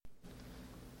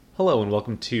Hello and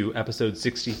welcome to episode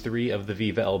 63 of the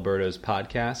VEB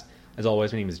Podcast. As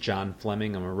always, my name is John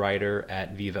Fleming. I'm a writer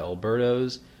at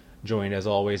VEB, joined as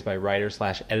always by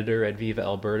writer/editor at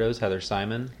VEB, Heather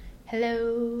Simon.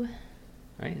 Hello.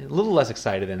 Right, a little less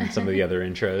excited than some of the other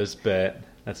intros, but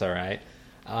that's all right.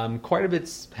 Quite a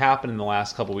bit's happened in the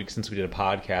last couple weeks since we did a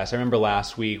podcast. I remember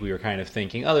last week we were kind of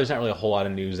thinking, there's not really a whole lot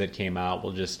of news that came out.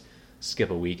 We'll just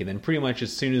skip a week. And then pretty much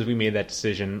as soon as we made that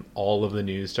decision, all of the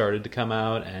news started to come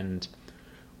out. And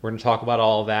we're going to talk about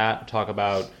all of that, talk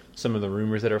about some of the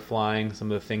rumors that are flying,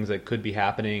 some of the things that could be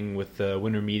happening with the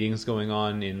winter meetings going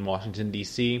on in Washington,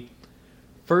 D.C.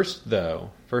 First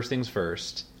things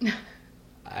first.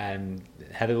 And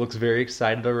Heather looks very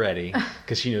excited already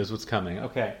because she knows what's coming.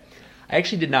 Okay. I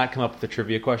actually did not come up with a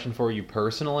trivia question for you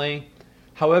personally.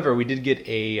 However, we did get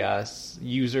a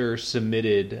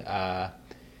user-submitted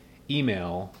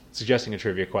email suggesting a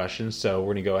trivia question, so we're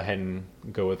going to go ahead and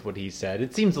go with what he said.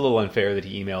 It seems a little unfair that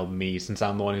he emailed me since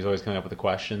I'm the one who's always coming up with the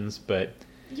questions, but...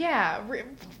 Yeah,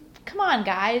 come on,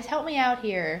 guys. Help me out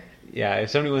here. Yeah, if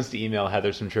somebody wants to email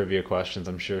Heather some trivia questions,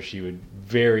 I'm sure she would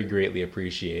very greatly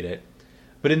appreciate it.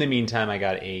 But in the meantime, I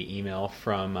got a email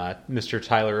from Mr.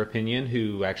 Tyler Opinion,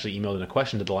 who actually emailed in a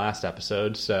question to the last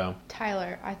episode, so...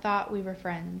 Tyler, I thought we were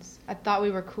friends. I thought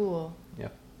we were cool.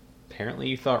 Yep. Apparently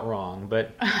you thought wrong,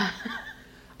 but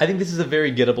I think this is a very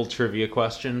gettable trivia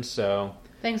question, so...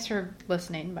 Thanks for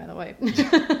listening, by the way.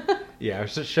 Yeah, we're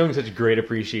just showing such great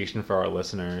appreciation for our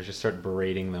listeners. Just start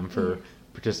berating them for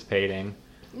participating.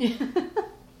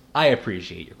 I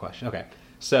appreciate your question. Okay.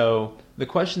 So the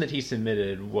question that he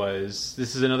submitted was,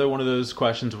 this is another one of those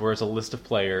questions where it's a list of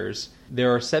players.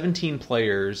 There are 17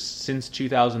 players since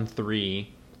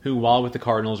 2003 who, while with the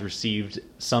Cardinals, received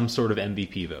some sort of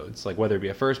MVP votes, like whether it be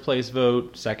a first place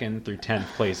vote, second through 10th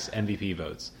place MVP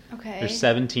votes. Okay. There's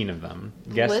 17 of them.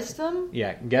 List them?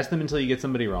 Yeah, guess them until you get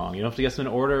somebody wrong. You don't have to guess them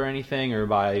in order or anything or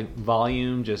by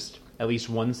volume, just at least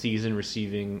one season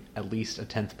receiving at least a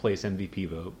 10th place MVP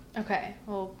vote. Okay,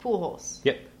 well, Pujols.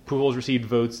 Yep. Pujols received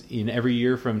votes in every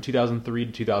year from 2003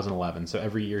 to 2011. So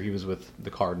every year he was with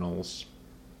the Cardinals.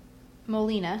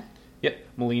 Molina. Yep.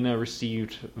 Molina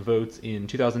received votes in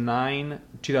 2009,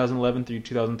 2011 through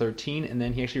 2013, and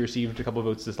then he actually received a couple of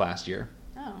votes this last year.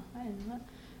 Oh, I didn't know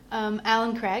that.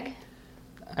 Alan Craig.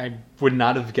 I would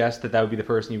not have guessed that would be the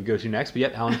person you would go to next, but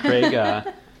yep, Alan Craig,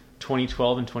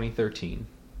 2012 and 2013.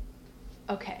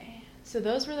 Okay, so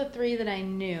those were the three that I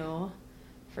knew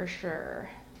for sure.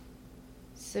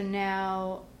 So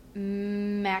now,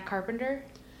 Matt Carpenter?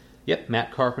 Yep,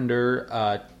 Matt Carpenter,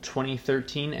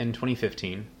 2013 and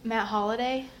 2015. Matt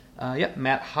Holliday? Yep,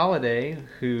 Matt Holliday,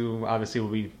 who obviously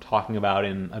we'll be talking about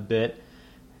in a bit,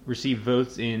 received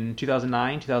votes in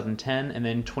 2009, 2010, and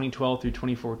then 2012 through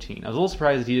 2014. I was a little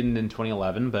surprised that he didn't in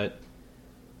 2011, but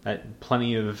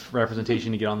plenty of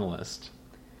representation to get on the list.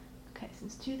 Okay,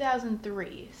 since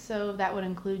 2003, so that would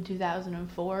include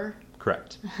 2004?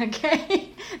 Correct. Okay,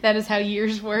 that is how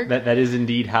years work. That is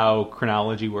indeed how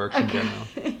chronology works in general.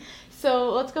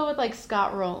 So let's go with like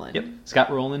Scott Rowland. Yep,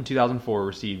 Scott Rowland, 2004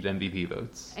 received MVP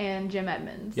votes. And Jim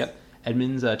Edmonds. Yep,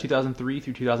 Edmonds, 2003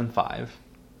 through 2005.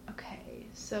 Okay,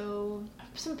 so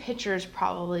some pitchers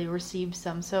probably received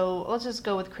some. So let's just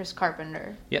go with Chris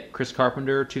Carpenter. Yep, Chris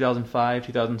Carpenter, 2005,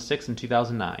 2006, and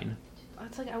 2009.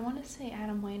 It's like I want to say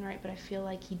Adam Wainwright, but I feel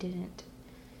like he didn't.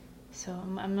 So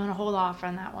I'm going to hold off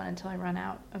on that one until I run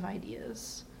out of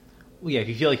ideas. Well, yeah, if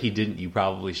you feel like he didn't, you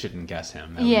probably shouldn't guess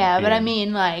him. Yeah, but I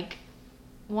mean, like,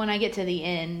 when I get to the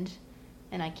end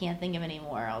and I can't think of any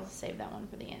more, I'll save that one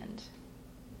for the end.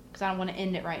 Because I don't want to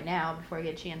end it right now before I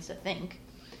get a chance to think.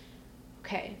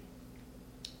 Okay.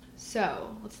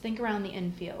 So, let's think around the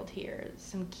infield here.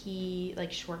 Some key,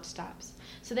 like, shortstops.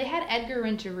 So they had Edgar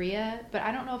Renteria, but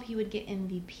I don't know if he would get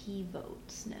MVP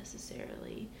votes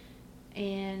necessarily.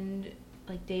 And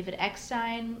like David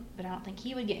Eckstein, but I don't think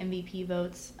he would get MVP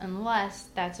votes unless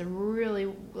that's a really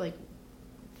like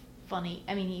funny.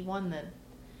 I mean, he won the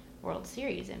World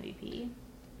Series MVP.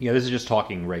 Yeah, this is just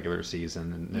talking regular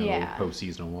season and no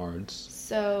postseason awards.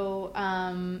 So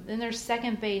then there's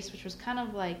second base, which was kind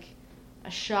of like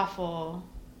a shuffle.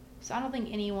 So I don't think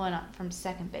anyone from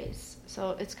second base.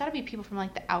 So it's got to be people from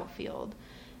like the outfield.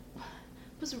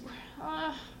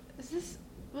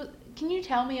 Can you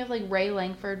tell me if like Ray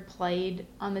Langford played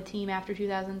on the team after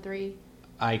 2003?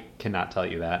 I cannot tell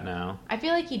you that now. I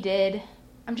feel like he did.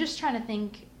 I'm just trying to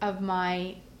think of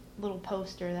my little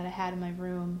poster that I had in my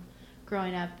room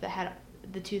growing up that had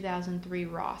the 2003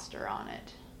 roster on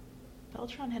it.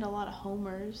 Beltran hit a lot of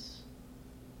homers.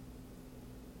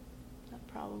 That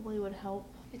probably would help.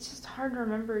 It's just hard to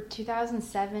remember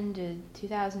 2007 to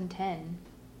 2010,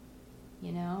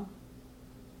 you know?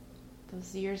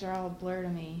 Those years are all a blur to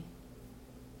me.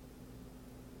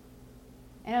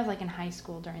 And I was like in high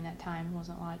school during that time.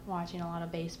 Wasn't watching a lot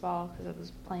of baseball because I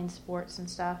was playing sports and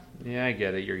stuff. Yeah, I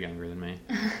get it. You're younger than me.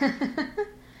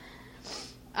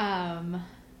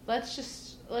 Let's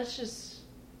just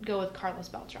go with Carlos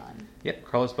Beltran. Yep,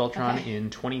 Carlos Beltran in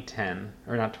 2010.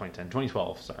 Or not 2010,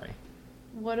 2012, sorry.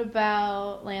 What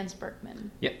about Lance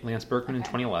Berkman? Yep, Lance Berkman in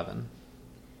 2011.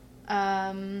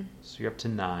 So you're up to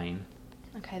 9.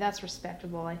 Okay, that's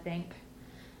respectable, I think.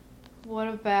 What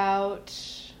about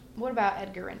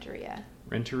Edgar Renteria?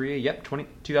 Renteria, yep,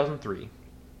 2003.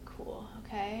 Cool,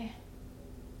 okay.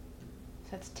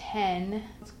 So that's 10.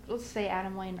 Let's say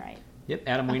Adam Wainwright. Yep,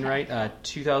 Adam Wainwright,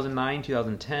 2009,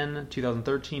 2010,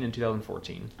 2013, and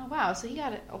 2014. Oh, wow, so he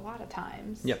got it a lot of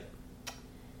times. Yep.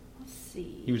 Let's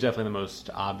see. He was definitely the most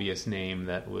obvious name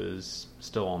that was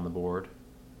still on the board.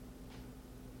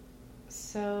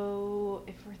 So,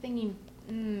 if we're thinking,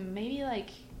 maybe I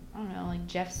don't know,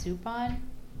 Jeff Suppan?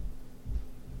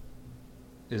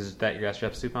 Is that your guess,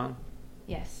 Jeff Suppan?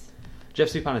 Yes. Jeff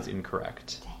Suppan is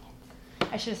incorrect. Dang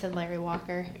it. I should have said Larry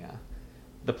Walker. Yeah.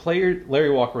 The player, Larry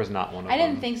Walker, was not one of them. I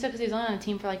didn't think so because he was only on a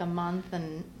team for a month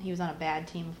and he was on a bad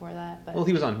team before that. But... Well,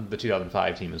 he was on the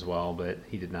 2005 team as well, but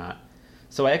he did not.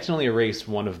 So I accidentally erased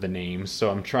one of the names, so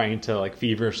I'm trying to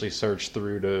feverishly search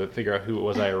through to figure out who it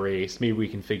was I erased. Maybe we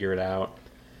can figure it out.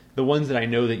 The ones that I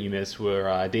know that you missed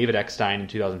were David Eckstein in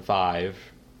 2005.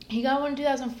 He got one in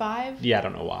 2005? Yeah, I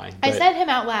don't know why. I said him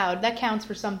out loud. That counts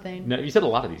for something. No, you said a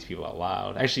lot of these people out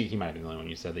loud. Actually, he might have been the only one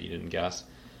you said that you didn't guess.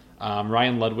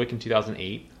 Ryan Ludwig in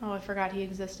 2008. Oh, I forgot he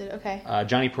existed. Okay.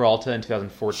 Johnny Peralta in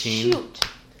 2014. Shoot.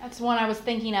 That's one I was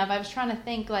thinking of. I was trying to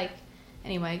think,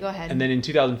 Anyway, go ahead. And then in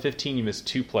 2015, you missed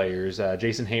 2 players,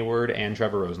 Jason Hayward and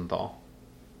Trevor Rosenthal.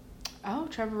 Oh,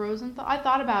 Trevor Rosenthal. I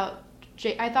thought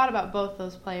about both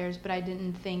those players, but I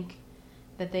didn't think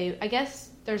that they... I guess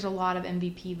there's a lot of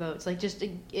MVP votes. Just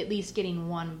at least getting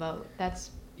one vote. That's...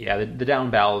 Yeah, the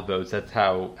down ballot votes, that's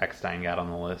how Eckstein got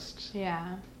on the list.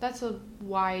 Yeah, that's a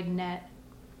wide net.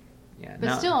 Yeah,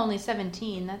 but still only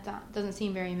 17. That doesn't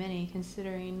seem very many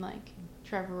considering,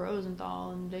 Trevor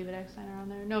Rosenthal and David Eckstein are on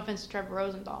there. No offense to Trevor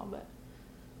Rosenthal, but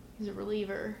he's a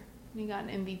reliever. He got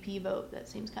an MVP vote. That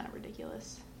seems kind of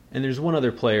ridiculous. And there's one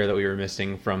other player that we were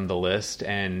missing from the list,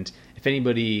 and if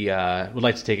anybody would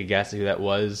like to take a guess at who that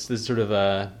was, this is sort of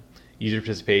a user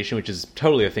participation, which is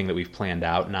totally a thing that we've planned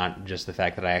out, not just the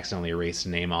fact that I accidentally erased a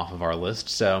name off of our list.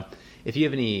 So if you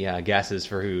have any guesses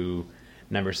for who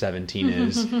number 17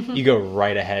 is, you go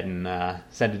right ahead and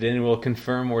send it in, and we'll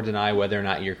confirm or deny whether or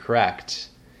not you're correct.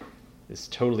 This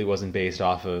totally wasn't based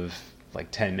off of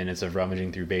 10 minutes of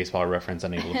rummaging through Baseball Reference,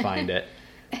 unable to find it.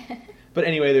 But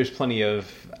anyway, there's plenty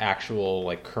of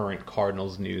actual current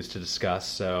Cardinals news to discuss,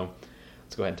 so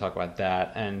let's go ahead and talk about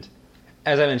that. And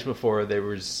as I mentioned before, there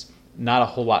was not a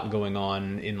whole lot going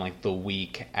on in the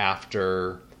week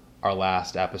after our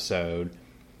last episode.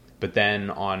 But then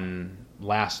on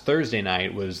last Thursday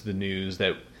night was the news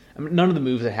that none of the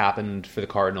moves that happened for the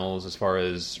Cardinals as far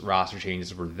as roster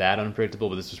changes were that unpredictable,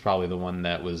 but this was probably the one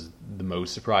that was the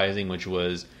most surprising, which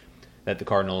was that the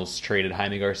Cardinals traded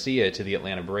Jaime Garcia to the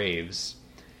Atlanta Braves.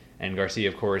 And Garcia,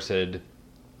 of course,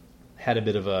 had a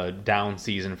bit of a down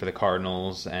season for the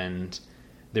Cardinals, and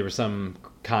there was some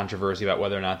controversy about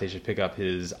whether or not they should pick up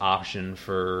his option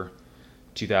for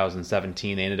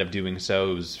 2017. They ended up doing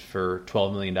so. It was for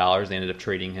 $12 million. They ended up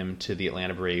trading him to the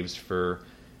Atlanta Braves for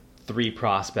 3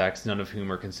 prospects, none of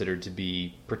whom are considered to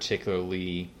be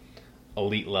particularly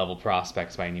elite-level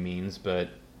prospects by any means.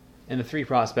 And the 3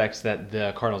 prospects that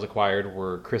the Cardinals acquired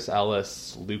were Chris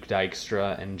Ellis, Luke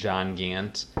Dykstra, and John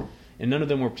Gant. And none of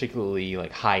them were particularly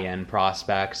high-end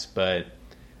prospects, but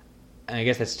I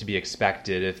guess that's to be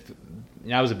expected.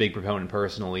 I was a big proponent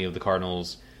personally of the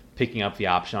Cardinals picking up the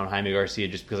option on Jaime Garcia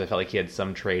just because I felt like he had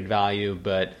some trade value,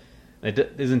 but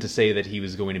it isn't to say that he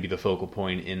was going to be the focal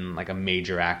point in a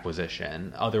major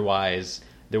acquisition. Otherwise,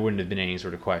 there wouldn't have been any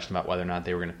sort of question about whether or not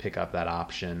they were going to pick up that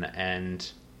option. And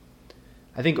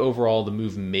I think overall the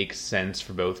move makes sense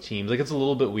for both teams. It's a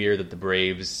little bit weird that the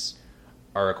Braves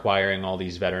are acquiring all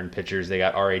these veteran pitchers. They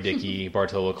got R.A. Dickey,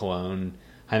 Bartolo Colon.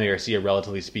 Jaime Garcia,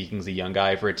 relatively speaking, is a young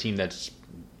guy for a team that's,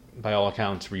 by all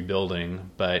accounts,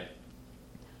 rebuilding. But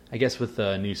I guess with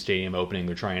the new stadium opening,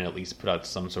 they're trying to at least put out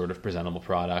some sort of presentable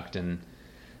product, and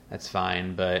that's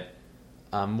fine. But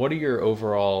what are your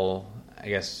overall,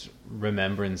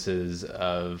 remembrances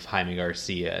of Jaime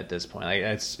Garcia at this point?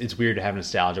 It's weird to have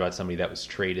nostalgia about somebody that was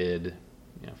traded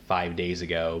 5 days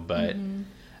ago, but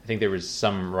I think there was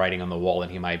some writing on the wall that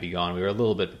he might be gone. We were a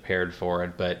little bit prepared for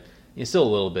it, but it's still a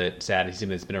little bit sad. He's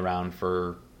somebody that's been around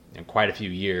for quite a few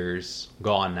years,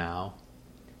 gone now.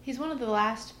 He's one of the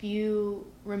last few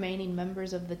remaining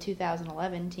members of the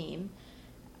 2011 team.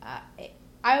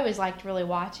 I always liked really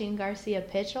watching Garcia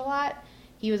pitch a lot.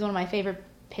 He was one of my favorite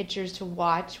pitchers to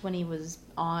watch when he was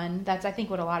on. That's, I think,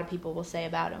 what a lot of people will say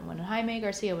about him. When Jaime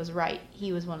Garcia was right,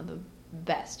 he was one of the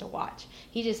best to watch.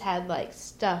 He just had, like,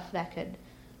 stuff that could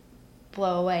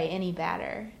blow away any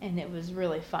batter, and it was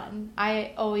really fun.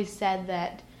 I always said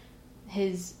that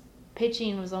his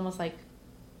pitching was almost like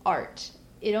art.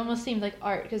 It almost seemed like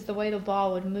art because the way the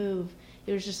ball would move,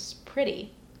 it was just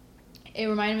pretty. It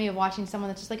reminded me of watching someone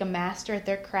that's just like a master at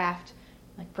their craft,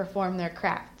 like perform their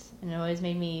craft. And it always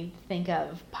made me think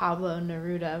of Pablo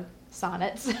Neruda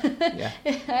sonnets. Yeah.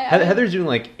 Heather's doing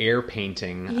like air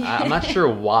painting. Yeah. I'm not sure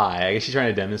why. I guess she's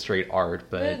trying to demonstrate art,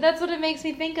 but that's what it makes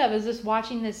me think of, is just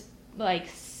watching this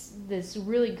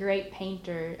really great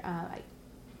painter. I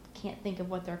can't think of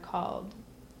what they're called.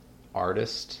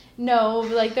 Artist? No,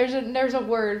 like there's a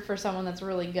word for someone that's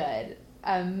really good.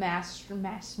 Maestro.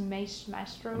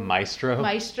 Maestro.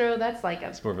 That's like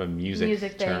it's more of a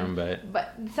music term,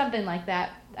 but something like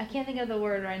that. I can't think of the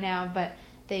word right now, but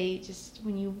they just,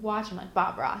 when you watch them, like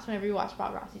Bob Ross, whenever you watch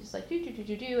Bob Ross, he's just like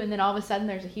do, and then all of a sudden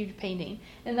there's a huge painting,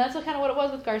 and that's kind of what it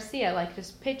was with Garcia, like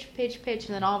just pitch, and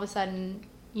then all of a sudden,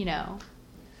 you know,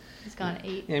 he's gone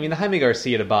 8. Yeah, I mean, the Jaime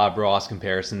Garcia to Bob Ross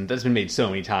comparison, that's been made so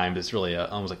many times, it's really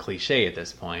almost a cliche at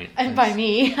this point. And by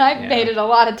me, I've made it a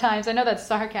lot of times. I know that's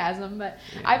sarcasm, but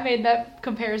I've made that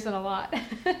comparison a lot.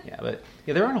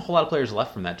 There aren't a whole lot of players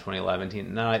left from that 2011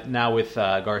 team. Now with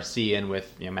Garcia and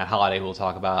with Matt Holliday, who we'll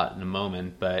talk about in a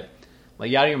moment, but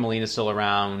like Yadier Molina's still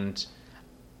around.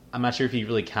 I'm not sure if you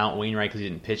really count Wainwright because he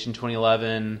didn't pitch in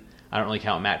 2011. I don't really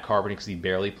count Matt Carpenter because he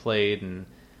barely played, and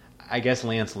I guess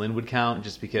Lance Lynn would count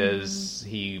just because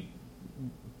he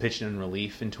pitched in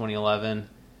relief in 2011.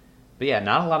 But yeah,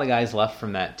 not a lot of guys left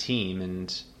from that team,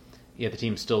 and the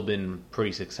team's still been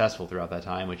pretty successful throughout that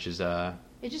time, which is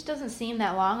it just doesn't seem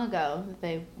that long ago that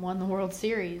they won the World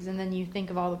Series, and then you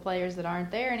think of all the players that aren't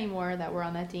there anymore that were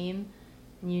on that team,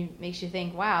 and makes you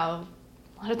think, wow,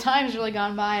 a lot of time's really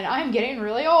gone by, and I'm getting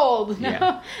really old.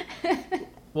 Yeah.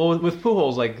 Well, with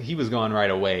Pujols, like, he was gone right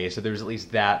away, so there was at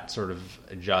least that sort of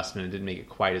adjustment. It didn't make it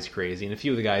quite as crazy, and a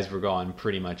few of the guys were gone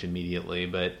pretty much immediately.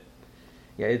 But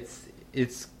yeah,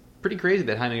 it's pretty crazy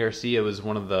that Jaime Garcia was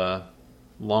one of the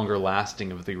longer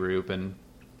lasting of the group, and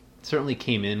certainly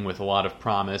came in with a lot of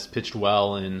promise. Pitched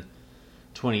well in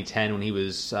 2010 when he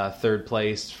was third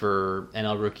place for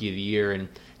NL Rookie of the Year, and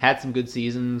had some good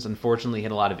seasons. Unfortunately,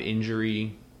 had a lot of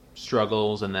injury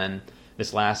struggles, and then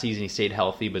this last season he stayed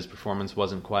healthy, but his performance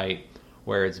wasn't quite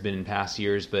where it's been in past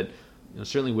years. But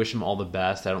certainly wish him all the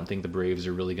best. I don't think the Braves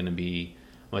are really going to be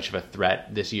much of a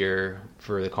threat this year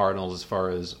for the Cardinals as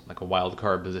far as like a wild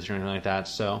card position or anything like that.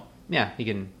 So yeah, he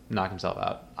can knock himself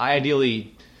out. I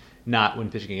ideally not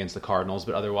when pitching against the Cardinals,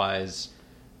 but otherwise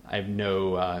I have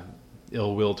no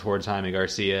ill will towards Jaime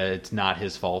Garcia. It's not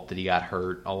his fault that he got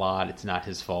hurt a lot. It's not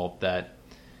his fault that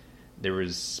there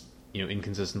was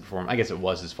inconsistent performance. I guess it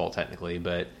was his fault technically,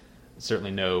 but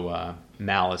certainly no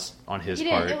malice on his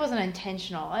part. It wasn't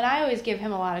intentional, and I always give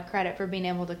him a lot of credit for being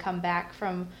able to come back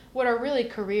from what are really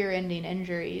career-ending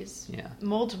injuries. Yeah,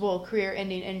 multiple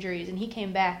career-ending injuries, and he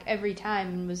came back every time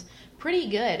and was pretty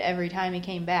good every time he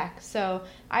came back. So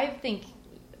I think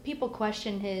people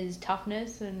question his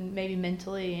toughness, and maybe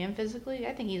mentally and physically.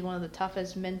 I think he's one of the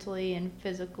toughest mentally and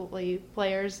physically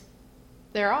players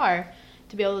there are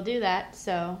to be able to do that.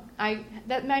 So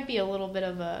that might be a little bit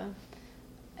of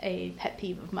a pet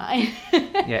peeve of mine.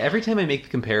 Yeah, every time I make the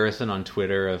comparison on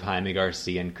Twitter of Jaime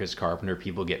Garcia and Chris Carpenter,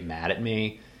 people get mad at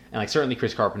me. And like certainly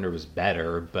Chris Carpenter was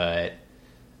better, but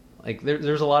like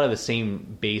there's a lot of the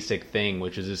same basic thing,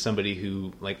 which is somebody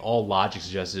who like all logic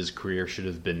suggests his career should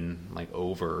have been like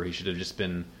over. He should have just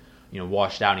been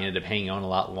washed out. And he ended up hanging on a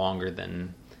lot longer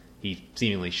than he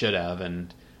seemingly should have,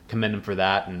 and commend him for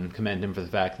that, and commend him for the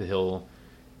fact that he'll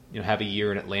have a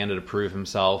year in Atlanta to prove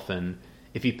himself. And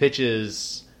if he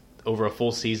pitches over a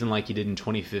full season like he did in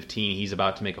 2015, he's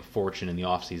about to make a fortune in the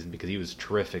offseason because he was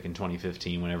terrific in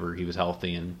 2015 whenever he was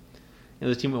healthy. And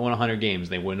the team won 100 games.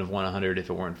 They wouldn't have won 100 if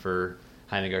it weren't for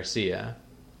Jaime Garcia.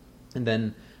 And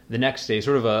then the next day,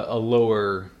 sort of a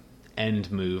lower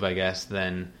end move, I guess,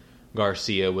 than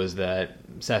Garcia was that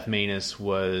Seth Maness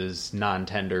was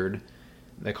non-tendered.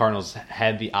 The Cardinals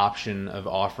had the option of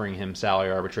offering him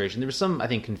salary arbitration. There was some, I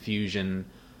think, confusion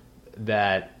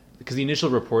that because the initial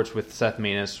reports with Seth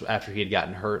Maness after he had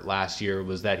gotten hurt last year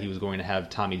was that he was going to have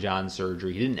Tommy John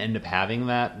surgery. He didn't end up having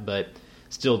that, but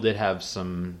still did have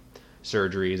some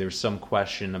surgeries. There was some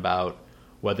question about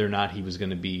whether or not he was going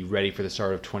to be ready for the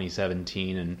start of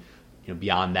 2017, and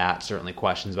beyond that, certainly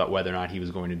questions about whether or not he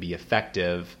was going to be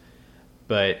effective.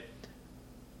 But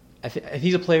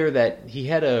he's a player that he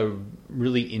had a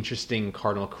really interesting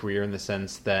Cardinal career in the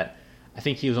sense that I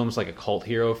think he was almost like a cult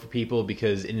hero for people,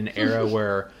 because in an era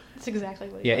where that's exactly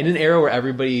what. In an era where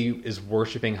everybody is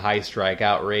worshiping high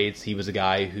strikeout rates, he was a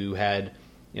guy who had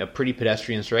pretty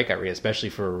pedestrian strikeout rate, especially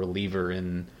for a reliever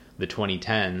in the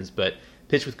 2010s. But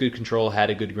pitched with good control, had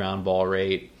a good ground ball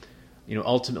rate.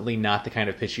 Ultimately not the kind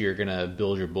of pitcher you're going to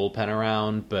build your bullpen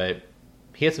around, but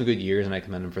he had some good years, and I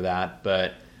commend him for that.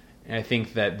 But I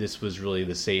think that this was really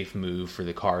the safe move for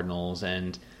the Cardinals,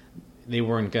 and they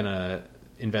weren't going to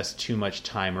invest too much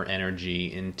time or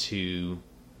energy into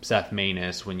Seth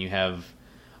Maness when you have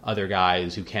other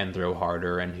guys who can throw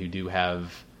harder and who do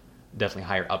have definitely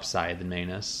higher upside than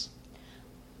Maness.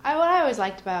 What I always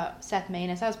liked about Seth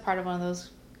Maness, I was part of one of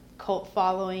those cult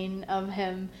following of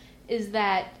him, is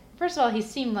that first of all, he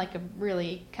seemed like a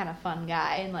really kind of fun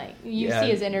guy, and see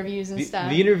his interviews and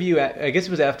stuff. The interview, I guess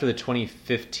it was after the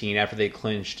 2015, after they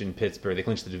clinched in Pittsburgh, they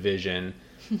clinched the division,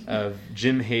 of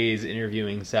Jim Hayes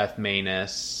interviewing Seth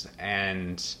Maness,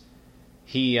 and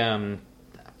he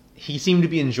seemed to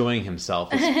be enjoying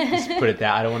himself. Let's put it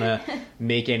that. I don't want to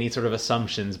make any sort of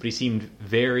assumptions, but he seemed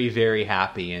very, very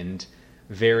happy and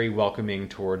very welcoming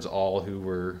towards all who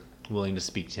were willing to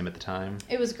speak to him at the time.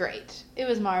 It was great. It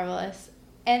was marvelous.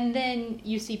 And then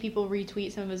you see people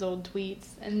retweet some of his old tweets,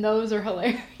 and those are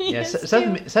hilarious. Yeah,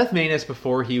 Seth Maness,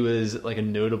 before he was like a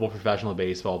notable professional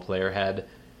baseball player, had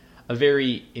a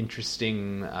very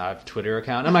interesting Twitter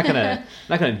account. I'm not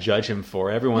gonna judge him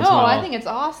for it. Every once in a while, I think it's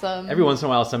awesome. Every once in a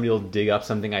while, somebody will dig up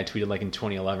something I tweeted like in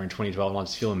 2011 or 2012, and I'll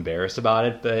just feel embarrassed about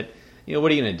it. But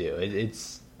what are you gonna do?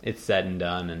 It's said and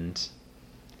done.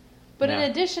 But in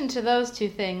addition to those two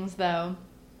things, though,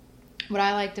 what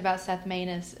I liked about Seth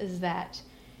Maness is that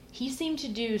he seemed to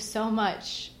do so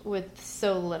much with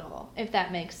so little, if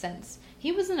that makes sense.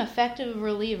 He was an effective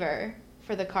reliever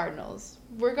for the Cardinals,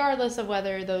 regardless of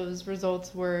whether those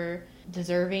results were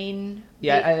deserving.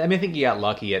 Yeah, I think he got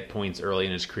lucky at points early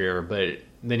in his career, but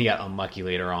then he got unlucky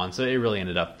later on, so it really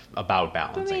ended up about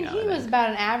balancing out. He was about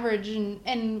an average,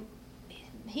 and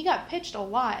he got pitched a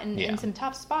lot in some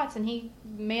tough spots, and he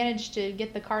managed to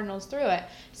get the Cardinals through it.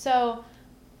 So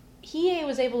he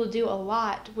was able to do a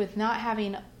lot with not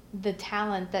having the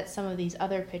talent that some of these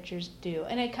other pitchers do.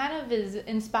 And it kind of is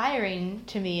inspiring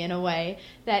to me in a way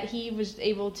that he was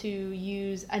able to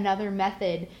use another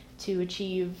method to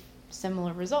achieve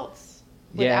similar results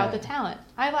without the talent.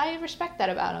 I respect that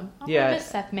about him. I'm going to miss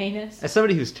Seth Maness. As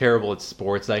somebody who's terrible at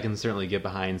sports, I can certainly get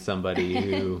behind somebody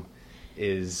who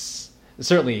is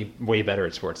certainly way better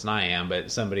at sports than I am, but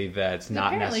somebody that's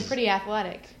not apparently pretty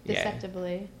athletic,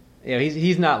 deceptively. Yeah,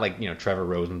 he's not like Trevor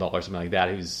Rosenthal or something like that,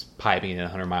 who's piping at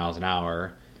 100 miles an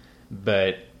hour,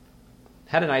 but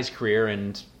had a nice career,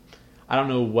 and I don't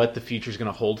know what the future's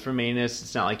going to hold for Maness.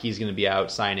 It's not like he's going to be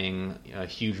out signing a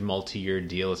huge multi-year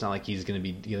deal. It's not like he's going to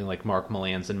be dealing like Mark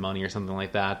Melancon money or something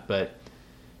like that, but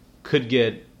could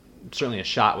get certainly a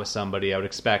shot with somebody. I would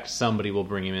expect somebody will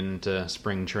bring him into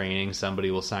spring training.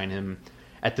 Somebody will sign him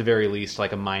at the very least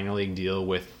like a minor league deal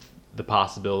with the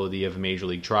possibility of a major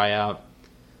league tryout.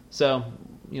 So,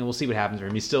 we'll see what happens for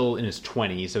him. He's still in his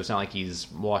 20s, so it's not like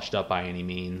he's washed up by any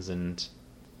means. And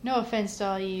no offense to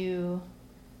all you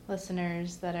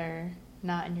listeners that are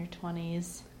not in your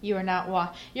 20s. You're not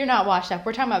washed up.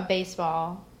 We're talking about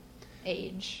baseball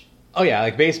age. Oh, yeah,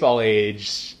 like baseball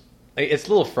age. It's a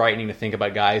little frightening to think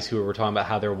about guys who were talking about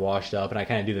how they're washed up, and I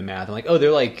kind of do the math. I'm like,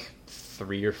 they're like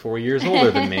 3 or 4 years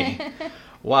older than me.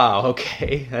 Wow,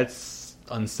 okay, that's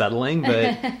unsettling,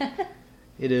 but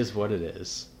it is what it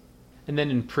is. And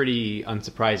then in pretty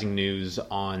unsurprising news,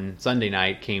 on Sunday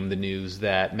night came the news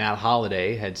that Matt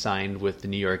Holliday had signed with the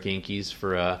New York Yankees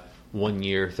for a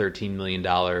 1-year, $13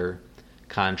 million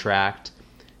contract.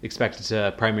 Expected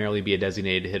to primarily be a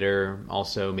designated hitter,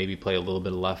 also maybe play a little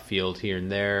bit of left field here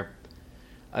and there.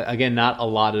 Again, not a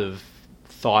lot of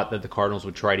thought that the Cardinals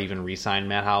would try to even re-sign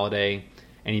Matt Holliday.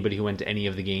 Anybody who went to any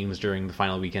of the games during the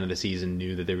final weekend of the season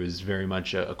knew that there was very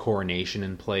much a coronation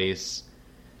in place.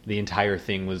 The entire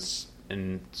thing was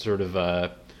in sort of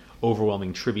a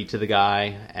overwhelming tribute to the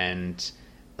guy, and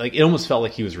it almost felt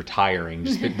like he was retiring,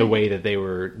 just the way that they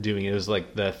were doing it. It was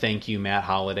like the thank you Matt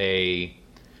Holliday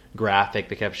graphic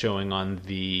that kept showing on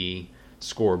the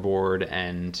scoreboard,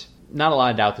 and not a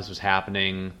lot of doubt this was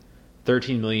happening.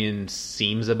 $13 million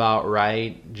seems about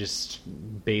right, just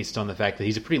based on the fact that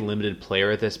he's a pretty limited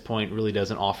player at this point, really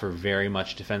doesn't offer very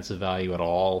much defensive value at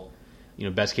all.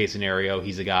 Best case scenario,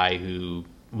 he's a guy who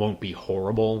won't be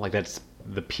horrible. That's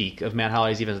the peak of Matt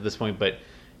Holliday's defense at this point, but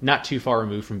not too far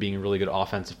removed from being a really good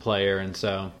offensive player. And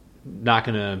so not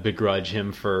going to begrudge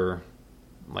him for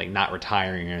like not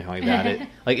retiring or anything like that.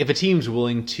 Like if a team's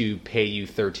willing to pay you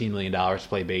 $13 million to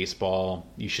play baseball,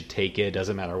 you should take it.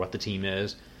 Doesn't matter what the team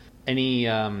is. Any,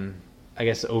 I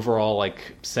guess, overall like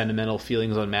sentimental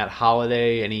feelings on Matt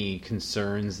Holliday? Any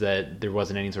concerns that there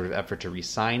wasn't any sort of effort to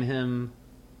re-sign him?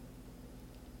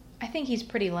 I think he's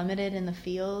pretty limited in the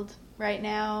field right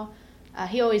now.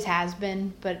 He always has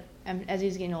been, but as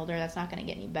he's getting older, that's not going to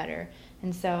get any better.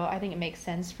 And so I think it makes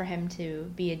sense for him to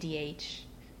be a DH.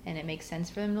 And it makes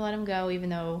sense for them to let him go, even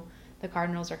though the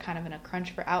Cardinals are kind of in a crunch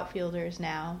for outfielders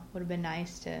now. Would have been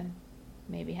nice to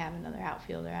maybe have another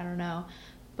outfielder. I don't know.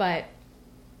 But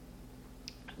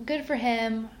good for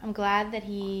him. I'm glad that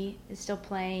he is still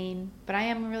playing. But I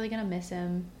am really going to miss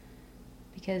him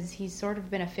because he's sort of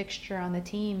been a fixture on the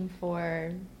team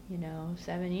for,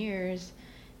 7 years.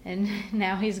 And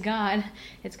now he's gone.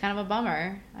 It's kind of a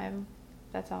bummer.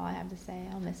 That's all I have to say.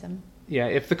 I'll miss him. Yeah,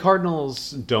 if the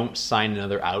Cardinals don't sign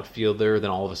another outfielder, then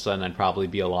all of a sudden I'd probably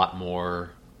be a lot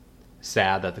more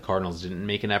sad that the Cardinals didn't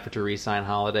make an effort to re-sign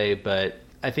Holliday, but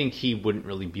I think he wouldn't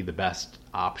really be the best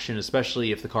option,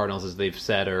 especially if the Cardinals, as they've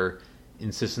said, are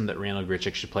insistent that Randall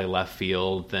Grichuk should play left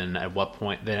field. Then at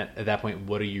that point,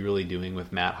 what are you really doing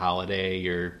with Matt Holliday?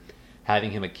 You're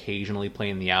having him occasionally play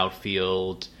in the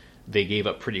outfield. They gave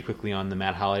up pretty quickly on the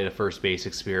Matt Holliday to first base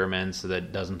experiment, so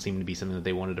that doesn't seem to be something that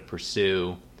they wanted to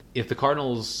pursue. If the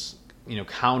Cardinals,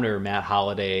 counter Matt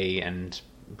Holliday and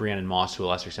Brandon Moss to a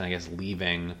lesser extent, I guess,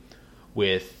 leaving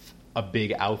with a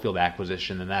big outfield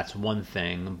acquisition, then that's one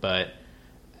thing. But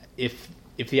if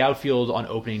the outfield on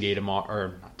opening day if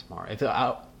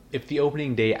the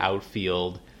opening day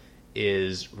outfield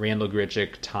is Randall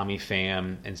Grichuk, Tommy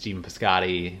Pham, and Stephen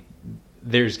Piscotty,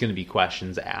 there's going to be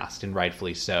questions asked, and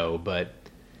rightfully so. But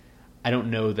I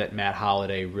don't know that Matt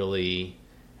Holliday really,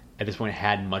 at this point,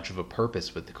 had much of a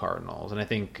purpose with the Cardinals. And I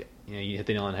think you hit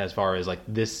the nail on the head as far as like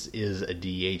this is a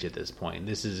DH at this point.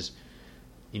 This is,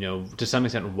 to some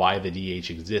extent why the DH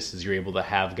exists, is you're able to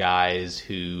have guys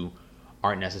who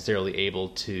aren't necessarily able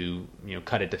to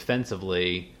cut it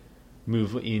defensively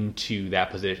move into that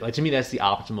position. Like, to me, that's the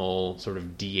optimal sort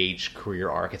of DH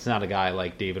career arc. It's not a guy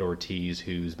like David Ortiz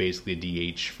who's basically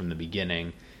a DH from the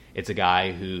beginning. It's a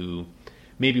guy who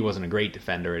maybe wasn't a great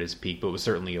defender at his peak, but was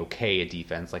certainly okay at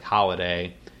defense, like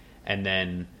Holliday. And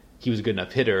then he was a good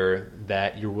enough hitter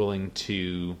that you're willing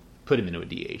to put him into a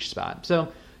DH spot.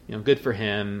 So, good for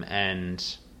him. And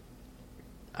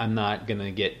I'm not going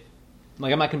to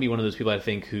be one of those people, I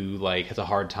think, who has a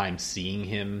hard time seeing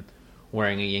him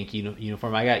wearing a Yankee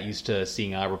uniform. I got used to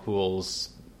seeing Albert Pujols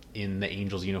in the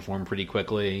Angels uniform pretty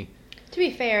quickly. To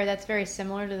be fair, that's very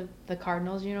similar to the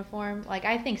Cardinals uniform.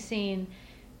 I think seeing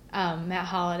Matt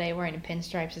Holliday wearing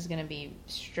pinstripes is going to be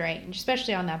strange,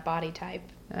 especially on that body type.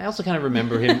 I also kind of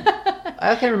remember him.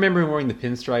 I kind of remember him wearing the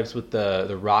pinstripes with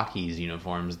the Rockies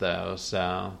uniforms, though.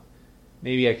 So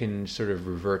maybe I can sort of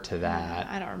revert to that.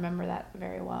 I don't remember that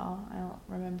very well. I don't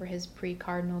remember his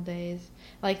pre-Cardinal days.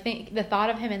 The thought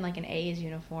of him in an A's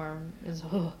uniform is.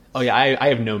 Ugh. Oh yeah, I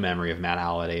have no memory of Matt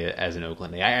Holliday as an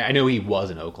Oakland A. I know he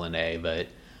was an Oakland A, but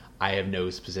I have no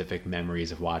specific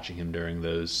memories of watching him during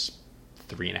those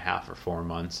 3.5 or 4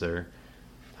 months or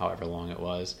however long it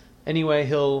was. Anyway,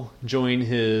 he'll join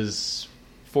his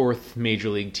 4th major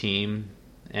league team,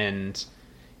 and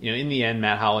in the end,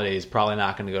 Matt Holliday is probably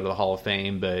not going to go to the Hall of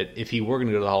Fame, but if he were going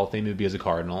to go to the Hall of Fame, it would be as a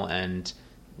Cardinal, and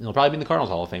he'll probably be in the Cardinals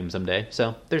Hall of Fame someday.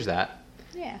 So there's that.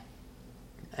 Yeah.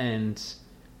 And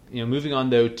moving on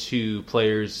though to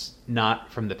players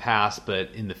not from the past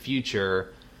but in the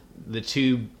future, the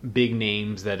two big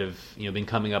names that have been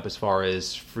coming up as far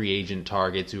as free agent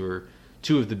targets, who are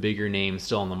two of the bigger names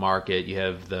still on the market. You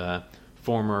have the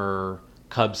former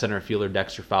Cubs center fielder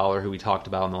Dexter Fowler, who we talked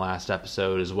about in the last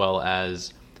episode, as well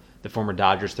as the former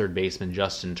Dodgers third baseman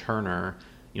Justin Turner.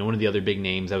 One of the other big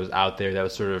names that was out there that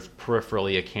was sort of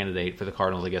peripherally a candidate for the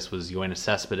Cardinals, I guess, was Yoenis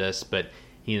Cespedes, but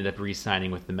he ended up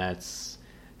re-signing with the Mets.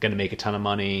 Going to make a ton of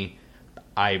money.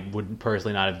 I would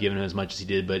personally not have given him as much as he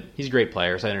did, but he's a great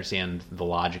player, so I understand the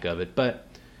logic of it. But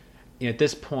at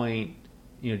this point,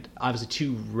 obviously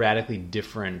two radically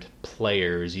different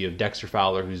players. You have Dexter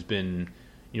Fowler, who's been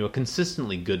a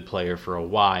consistently good player for a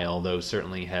while, though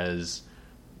certainly has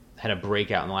had a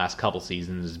breakout in the last couple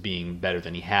seasons as being better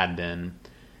than he had been.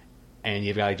 And you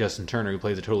have a guy like Justin Turner, who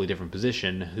plays a totally different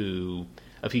position, who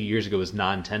a few years ago was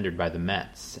non-tendered by the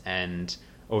Mets, and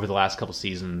over the last couple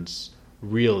seasons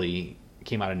really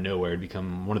came out of nowhere to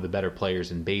become one of the better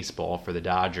players in baseball for the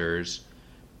Dodgers.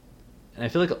 And I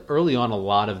feel like early on a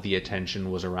lot of the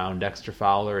attention was around Dexter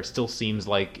Fowler. It still seems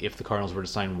like if the Cardinals were to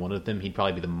sign one of them, he'd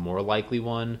probably be the more likely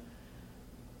one.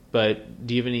 But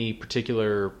do you have any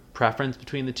particular preference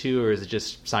between the two, or is it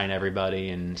just sign everybody?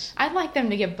 And I'd like them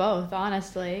to get both,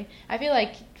 honestly. I feel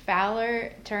like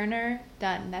Fowler, Turner,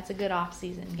 done. That's a good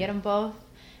off-season. Get them both.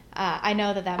 I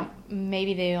know that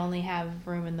maybe they only have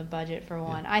room in the budget for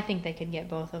one. Yeah. I think they could get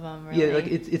both of them. Really. Yeah, like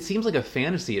it seems like a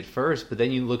fantasy at first, but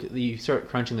then you start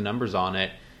crunching the numbers on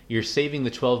it. You're saving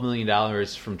the $12 million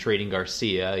from trading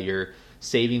Garcia. You're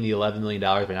saving the $11 million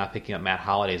by not picking up Matt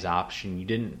Holliday's option. You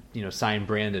didn't, sign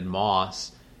Brandon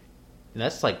Moss. And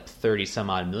that's like 30 some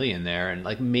odd million there, and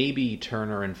like maybe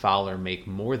Turner and Fowler make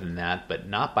more than that, but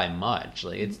not by much.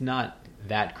 Like it's not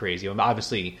that crazy.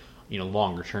 Obviously,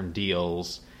 longer term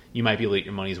deals, you might be able to get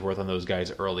your money's worth on those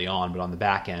guys early on, but on the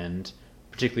back end,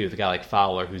 particularly with a guy like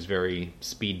Fowler, who's very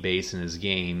speed based in his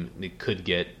game, it could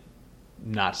get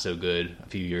not so good a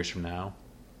few years from now.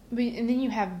 And then you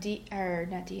have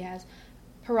not Diaz,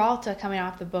 Peralta coming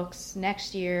off the books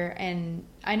next year, and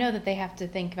I know that they have to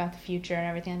think about the future and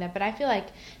everything like that, but I feel like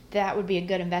that would be a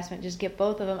good investment. Just get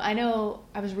both of them. I know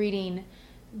I was reading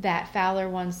that Fowler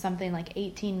won something like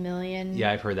 $18 million.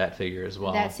 Yeah, I've heard that figure as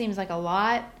well. That seems like a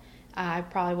lot. I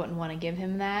probably wouldn't want to give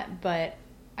him that, but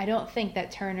I don't think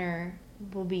that Turner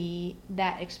will be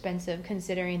that expensive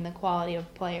considering the quality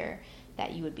of player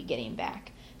that you would be getting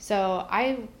back. So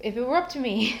if it were up to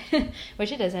me,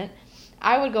 which it isn't,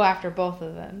 I would go after both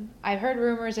of them. I've heard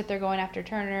rumors that they're going after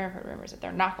Turner. I've heard rumors that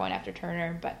they're not going after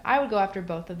Turner. But I would go after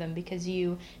both of them because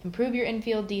you improve your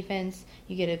infield defense.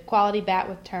 You get a quality bat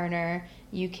with Turner.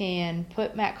 You can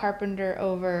put Matt Carpenter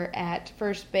over at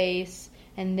first base.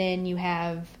 And then you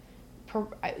have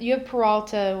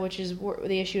Peralta, which is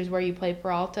the issue is where you play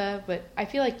Peralta. But I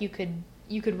feel like you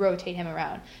could rotate him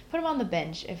around. Put him on the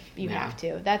bench if you have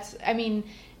to.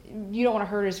 You don't want to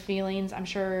hurt his feelings, I'm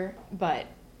sure, but...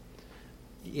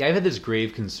 Yeah, I've had this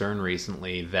grave concern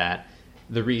recently that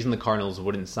the reason the Cardinals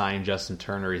wouldn't sign Justin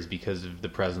Turner is because of the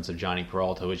presence of Johnny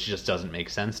Peralta, which just doesn't make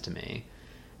sense to me.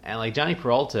 And Johnny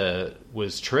Peralta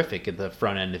was terrific at the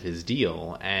front end of his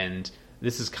deal, and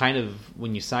this is kind of,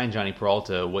 when you sign Johnny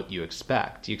Peralta, what you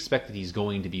expect. You expect that he's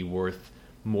going to be worth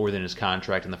more than his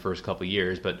contract in the first couple of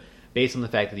years, but based on the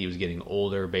fact that he was getting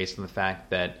older, based on the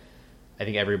fact that I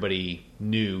think everybody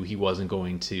knew he wasn't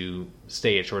going to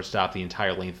stay at shortstop the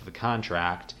entire length of the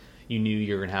contract, you knew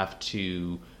you were going to have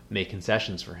to make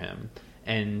concessions for him.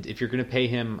 And if you're going to pay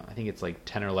him, I think it's like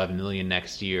 10 or 11 million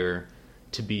next year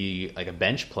to be like a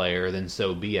bench player, then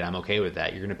so be it. I'm okay with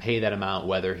that. You're going to pay that amount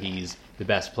whether he's the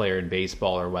best player in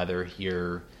baseball or whether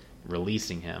you're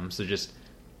releasing him. So just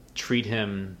treat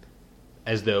him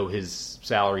as though his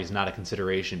salary is not a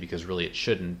consideration, because really it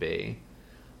shouldn't be.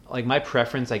 My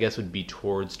preference, I guess, would be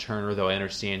towards Turner, though I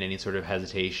understand any sort of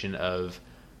hesitation of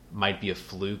might be a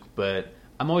fluke, but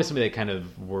I'm always somebody that kind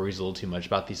of worries a little too much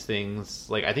about these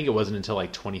things. I think it wasn't until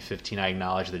 2015 I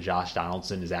acknowledged that Josh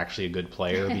Donaldson is actually a good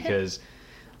player because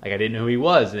I didn't know who he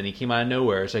was, and then he came out of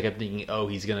nowhere, so I kept thinking, oh,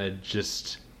 he's going to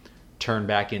just turn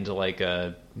back into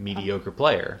a mediocre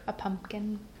player. A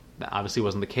pumpkin. That obviously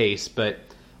wasn't the case, but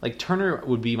Turner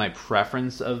would be my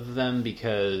preference of them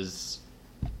because...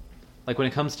 when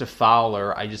it comes to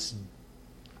Fowler, I just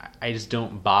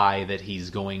don't buy that he's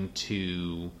going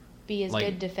to be as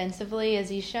good defensively as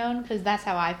he's shown, because that's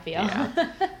how I feel. Yeah.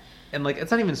 And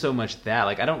it's not even so much that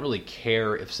I don't really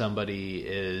care if somebody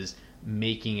is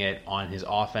making it on his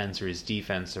offense or his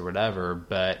defense or whatever,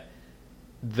 but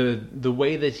the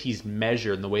way that he's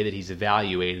measured and the way that he's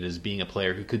evaluated as being a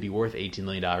player who could be worth $18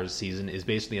 million a season is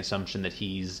based on the assumption that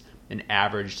he's an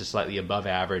average to slightly above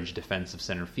average defensive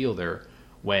center fielder.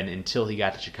 When until he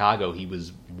got to Chicago, he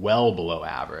was well below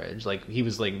average. He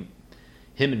was him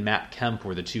and Matt Kemp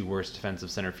were the two worst defensive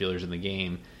center fielders in the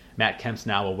game. Matt Kemp's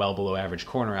now a well below average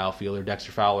corner outfielder.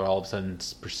 Dexter Fowler all of a sudden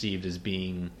is perceived as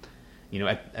being,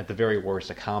 at the very worst,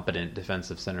 a competent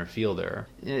defensive center fielder.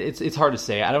 It's hard to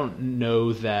say. I don't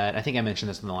know that. I think I mentioned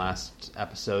this in the last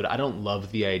episode. I don't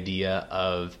love the idea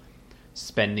of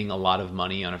spending a lot of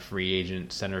money on a free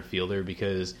agent center fielder,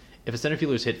 because if a center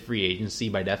fielder's hit free agency,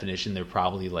 by definition, they're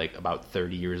probably about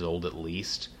 30 years old at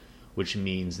least, which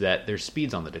means that their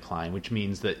speed's on the decline, which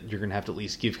means that you're going to have to at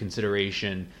least give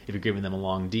consideration, if you're giving them a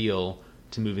long deal,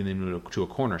 to moving them to a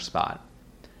corner spot,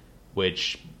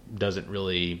 which doesn't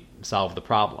really solve the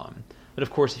problem. But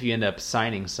of course, if you end up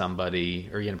signing somebody,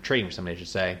 or you end up trading for somebody, I should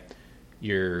say,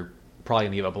 you're probably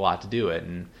going to give up a lot to do it.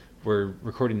 And we're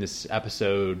recording this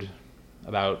episode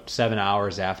about 7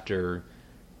 hours after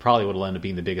probably what will end up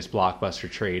being the biggest blockbuster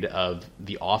trade of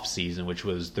the offseason, which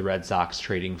was the Red Sox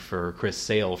trading for Chris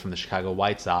Sale from the Chicago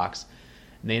White Sox.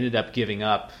 And they ended up giving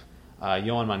up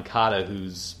Yoan Moncada,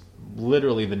 who's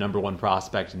literally the number one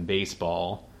prospect in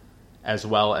baseball, as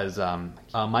well as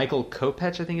Michael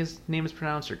Kopech, I think his name is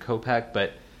pronounced, or Kopech,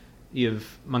 but you have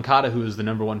Moncada, who is the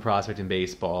number one prospect in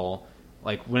baseball.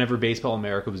 Like, whenever Baseball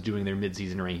America was doing their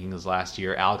midseason rankings last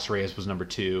year, Alex Reyes was number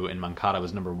 2 and Moncada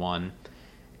was number 1.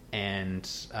 And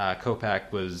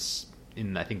Kopech was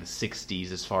in, I think, the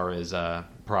 60s as far as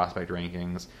prospect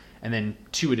rankings. And then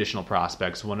 2 additional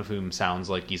prospects, one of whom sounds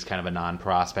like he's kind of a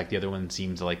non-prospect. The other one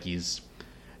seems like he's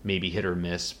maybe hit or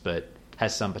miss, but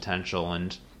has some potential.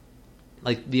 And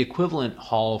like, the equivalent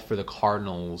haul for the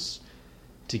Cardinals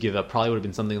to give up probably would have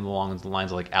been something along the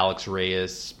lines of like Alex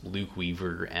Reyes, Luke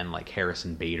Weaver, and like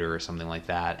Harrison Bader or something like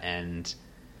that. And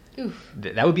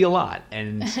that would be a lot.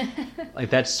 And like,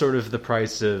 that's sort of the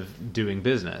price of doing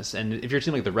business. And if you're a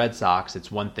team like the Red Sox, it's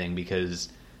one thing because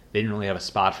they didn't really have a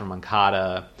spot for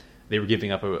Moncada. They were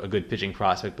giving up a good pitching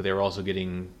prospect, but they were also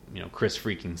getting, Chris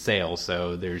freaking Sale.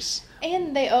 So there's...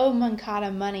 And they owe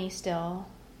Moncada money still,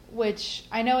 which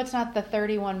I know it's not the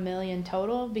 $31 million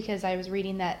total, because I was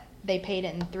reading that they paid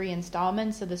it in 3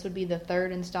 installments, so this would be the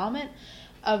 3rd installment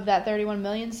of that $31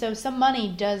 million. So some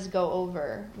money does go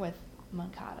over with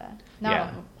Moncada. Not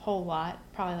a whole lot,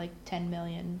 probably like $10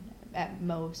 million at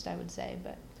most, I would say.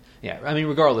 But yeah, I mean,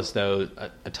 regardless, though,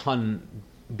 a ton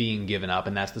being given up,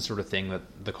 and that's the sort of thing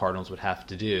that the Cardinals would have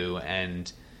to do.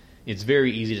 And it's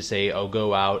very easy to say, oh,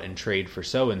 go out and trade for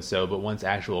so-and-so, but once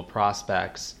actual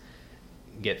prospects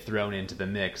get thrown into the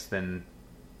mix, then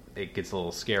it gets a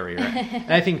little scarier.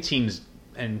 And I think teams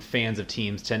and fans of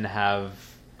teams tend to have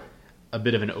a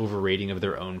bit of an overrating of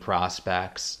their own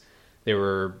prospects. There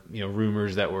were,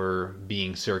 rumors that were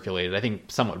being circulated, I think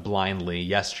somewhat blindly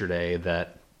yesterday,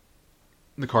 that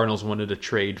the Cardinals wanted to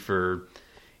trade for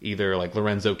either like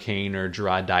Lorenzo Cain or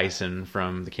Jarrod Dyson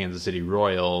from the Kansas City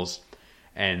Royals.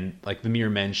 And like the mere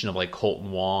mention of like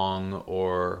Colton Wong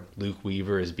or Luke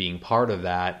Weaver as being part of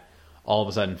that, all of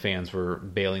a sudden fans were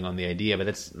bailing on the idea. But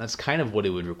that's kind of what it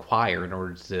would require in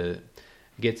order to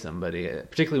get somebody,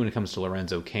 particularly when it comes to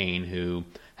Lorenzo Cain, who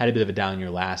had a bit of a down year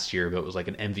last year, but was like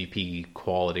an MVP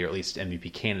quality, or at least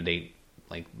MVP candidate,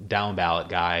 like down ballot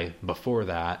guy before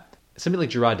that. Something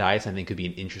like Jarrod Dyson, I think, could be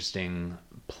an interesting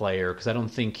player, because I don't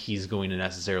think he's going to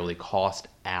necessarily cost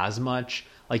as much.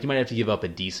 Like, you might have to give up a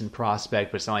decent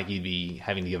prospect, but it's not like you'd be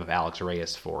having to give up Alex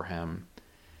Reyes for him.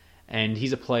 And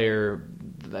he's a player,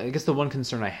 I guess the one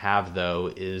concern I have,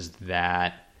 though, is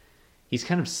that he's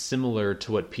kind of similar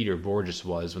to what Peter Borges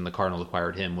was when the Cardinals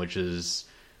acquired him, which is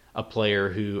a player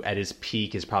who at his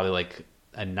peak is probably like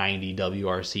a 90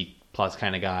 WRC plus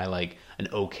kind of guy, like an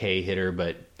okay hitter,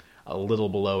 but a little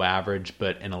below average,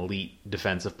 but an elite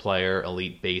defensive player,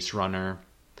 elite base runner,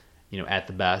 at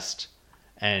the best.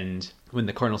 And when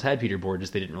the Cardinals had Peter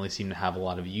Borges, they didn't really seem to have a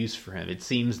lot of use for him. It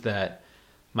seems that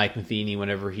Mike Matheny,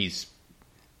 whenever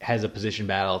has a position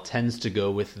battle, tends to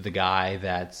go with the guy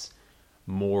that's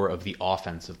more of the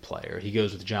offensive player. He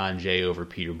goes with John Jay over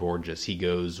Peter Borges. He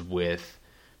goes with,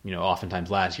 oftentimes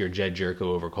last year, Jed Jerko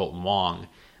over Colton Wong.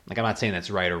 Like, I'm not saying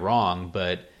that's right or wrong,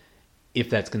 but if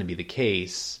that's going to be the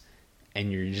case,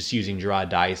 and you're just using Jarrod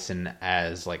Dyson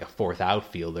as like a 4th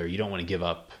outfielder, you don't want to give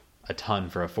up a ton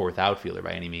for a 4th outfielder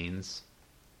by any means.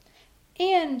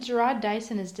 And Jarrod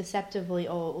Dyson is deceptively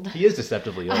old. He is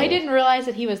deceptively old. I didn't realize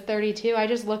that he was 32. I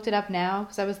just looked it up now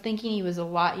because I was thinking he was a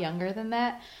lot younger than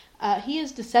that. He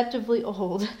is deceptively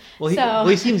old. Well,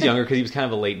 he seems younger because he was kind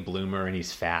of a late bloomer and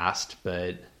he's fast,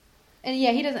 but... And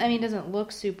yeah, he doesn't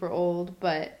look super old,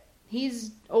 but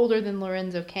he's older than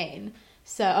Lorenzo Cain.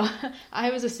 So I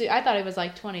thought he was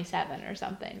like 27 or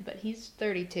something, but he's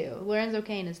 32. Lorenzo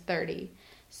Cain is 30.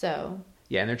 So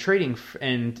yeah, and they're trading,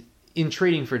 and in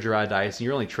trading for Jarrod Dyson,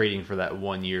 you're only trading for that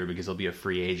 1 year because he'll be a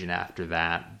free agent after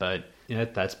that. But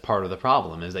that's part of the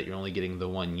problem, is that you're only getting the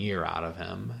 1 year out of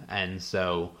him, and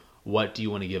so what do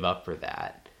you want to give up for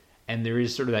that? And there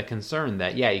is sort of that concern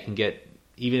that you can get,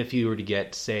 even if you were to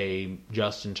get, say,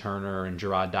 Justin Turner and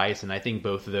Jarrod Dyson, I think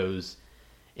both of those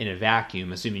in a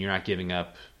vacuum, assuming you're not giving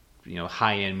up,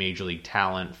 high-end major league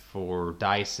talent for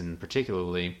Dyson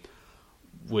particularly,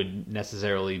 would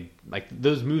necessarily, like,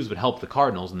 those moves would help the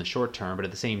Cardinals in the short term, but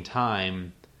at the same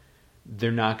time,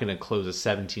 they're not going to close a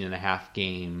 17.5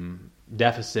 game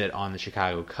deficit on the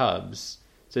Chicago Cubs.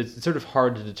 So it's sort of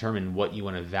hard to determine what you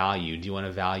want to value. Do you want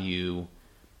to value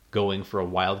going for a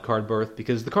wild card berth?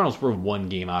 Because the Cardinals were 1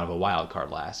 game out of a wild card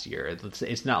last year.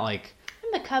 It's not like...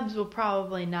 And the Cubs will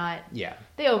probably not... Yeah.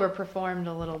 They overperformed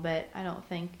a little bit. I don't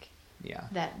think Yeah.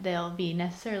 that they'll be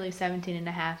necessarily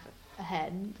 17.5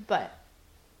 ahead, but...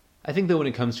 I think that when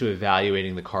it comes to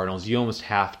evaluating the Cardinals, you almost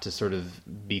have to sort of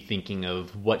be thinking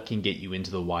of what can get you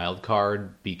into the wild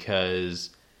card,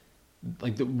 because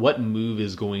like what move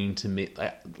is going to make,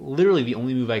 literally the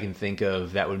only move I can think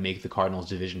of that would make the Cardinals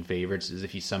division favorites is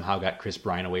if you somehow got Chris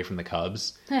Bryant away from the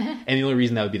Cubs. And the only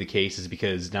reason that would be the case is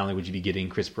because not only would you be getting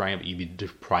Chris Bryant, but you'd be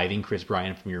depriving Chris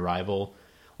Bryant from your rival.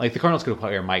 Like, the Cardinals could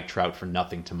acquire Mike Trout for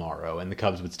nothing tomorrow, and the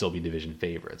Cubs would still be division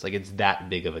favorites. Like, it's that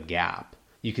big of a gap.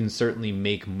 You can certainly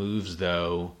make moves,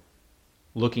 though,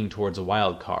 looking towards a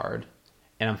wild card.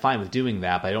 And I'm fine with doing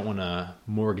that, but I don't want to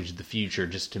mortgage the future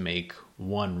just to make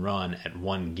one run at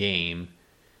one game,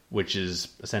 which is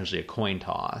essentially a coin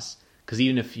toss. Because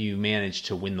even if you manage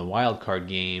to win the wild card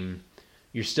game,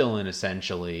 you're still in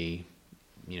essentially,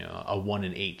 a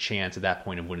 1-in-8 chance at that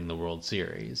point of winning the World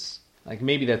Series. Like,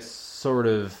 maybe that's sort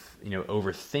of,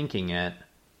 overthinking it.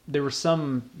 There were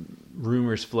some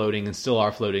rumors floating, and still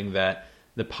are floating, that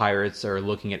the Pirates are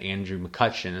looking at Andrew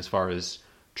McCutchen as far as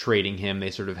trading him. They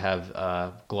sort of have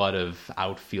a glut of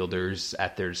outfielders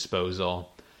at their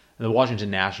disposal. The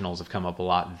Washington Nationals have come up a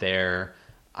lot there.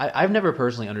 I've never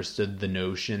personally understood the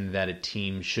notion that a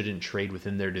team shouldn't trade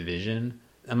within their division.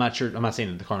 I'm not saying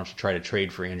that the Cardinals should try to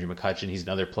trade for Andrew McCutchen. He's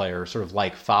another player, sort of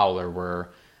like Fowler, where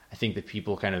I think that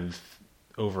people kind of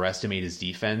overestimate his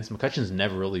defense. McCutchen's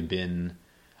never really been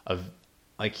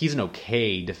he's an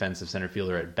okay defensive center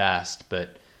fielder at best,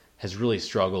 but has really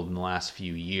struggled in the last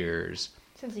few years.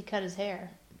 Since he cut his hair.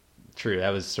 True,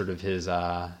 that was sort of his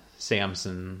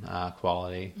Samson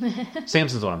quality.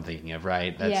 Samson's what I'm thinking of,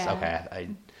 right? That's yeah. Okay. I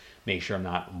make sure I'm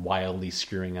not wildly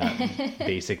screwing up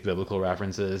basic biblical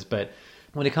references. But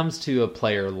when it comes to a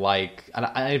player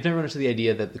I've never understood the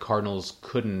idea that the Cardinals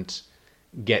couldn't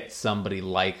get somebody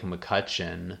like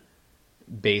McCutchen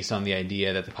based on the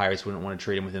idea that the Pirates wouldn't want to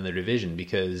trade him within their division,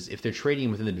 because if they're trading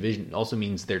him within the division, it also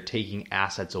means they're taking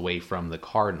assets away from the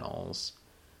Cardinals.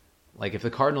 Like, if the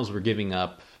Cardinals were giving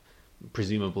up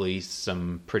presumably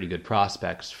some pretty good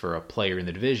prospects for a player in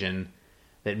the division,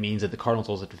 that means that the Cardinals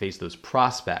also have to face those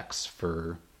prospects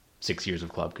for 6 years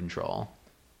of club control.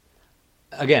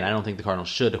 Again, I don't think the Cardinals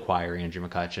should acquire Andrew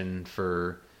McCutchen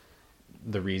for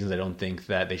the reasons I don't think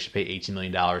that they should pay $18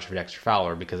 million for Dexter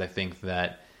Fowler, because I think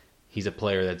that he's a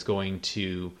player that's going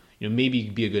to, maybe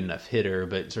be a good enough hitter,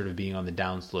 but sort of being on the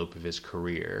downslope of his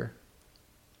career.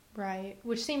 Right,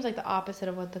 which seems like the opposite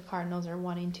of what the Cardinals are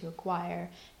wanting to acquire,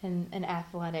 an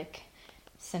athletic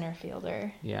center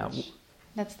fielder. Yeah.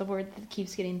 That's the word that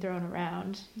keeps getting thrown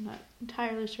around. I'm not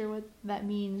entirely sure what that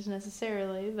means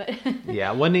necessarily, but...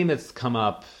 Yeah, one name that's come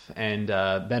up, and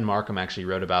Ben Markham actually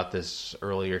wrote about this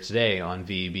earlier today on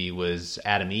VEB, was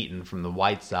Adam Eaton from the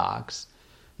White Sox.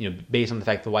 Based on the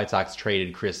fact the White Sox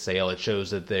traded Chris Sale, it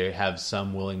shows that they have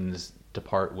some willingness to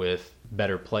part with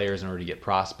better players in order to get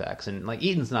prospects. And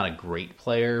Eaton's not a great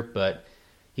player, but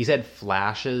he's had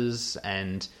flashes,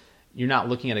 and you're not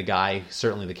looking at a guy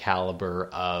certainly the caliber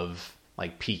of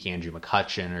peak Andrew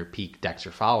McCutchen or peak Dexter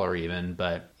Fowler even.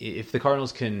 But if the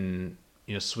Cardinals can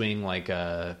swing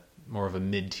a more of a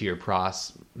mid-tier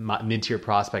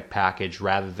prospect package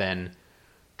rather than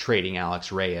trading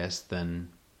Alex Reyes, then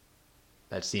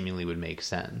that seemingly would make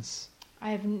sense.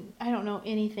 I don't know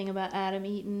anything about Adam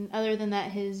Eaton, other than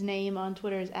that his name on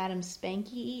Twitter is Adam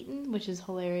Spanky Eaton, which is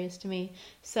hilarious to me.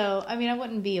 So, I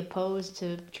wouldn't be opposed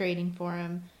to trading for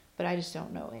him, but I just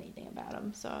don't know anything about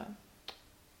him, so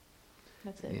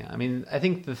that's it. Yeah, I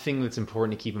think the thing that's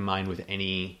important to keep in mind with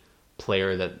any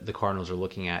player that the Cardinals are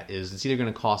looking at is it's either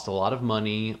going to cost a lot of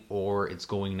money or it's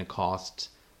going to cost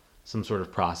some sort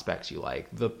of prospects you like.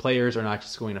 The players are not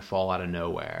just going to fall out of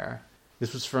nowhere.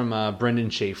 This was from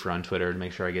Brendan Schaefer on Twitter, to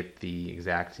make sure I get the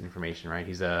exact information right.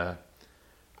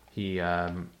 He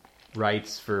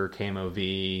writes for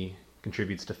KMOV,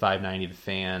 contributes to 590 The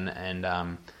Fan,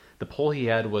 and the poll he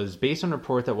had was based on a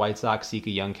report that White Sox seek a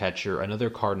young catcher.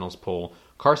 Another Cardinals poll: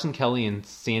 Carson Kelly and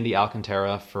Sandy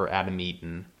Alcantara for Adam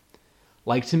Eaton.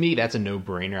 To me, that's a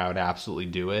no-brainer. I would absolutely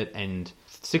do it. And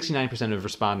 69% of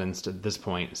respondents at this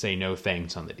point say no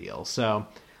thanks on the deal. So,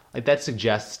 that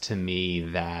suggests to me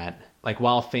that,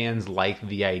 while fans like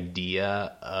the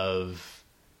idea of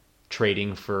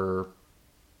trading for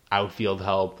outfield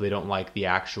help, they don't like the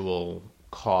actual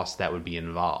cost that would be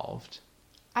involved.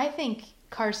 I think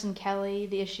Carson Kelly,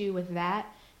 the issue with that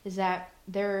is that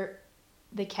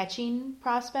the catching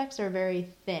prospects are very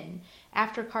thin.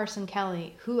 After Carson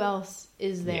Kelly, who else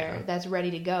is there that's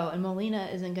ready to go? And Molina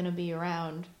isn't going to be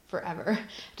around forever,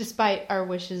 despite our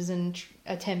wishes and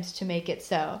attempts to make it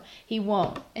so. He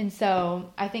won't. And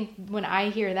so I think when I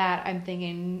hear that, I'm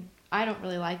thinking, I don't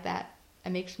really like that. It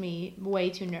makes me way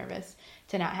too nervous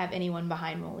to not have anyone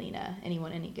behind Molina,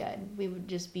 anyone any good. We would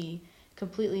just be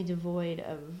completely devoid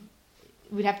of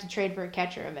we'd have to trade for a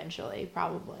catcher eventually,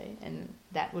 probably, and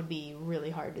that would be really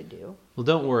hard to do. Well,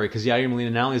 don't worry, because Yadier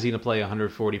Molina not only is he going to play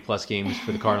 140-plus games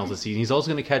for the Cardinals this season, he's also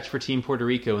going to catch for Team Puerto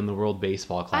Rico in the World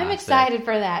Baseball Classic. I'm excited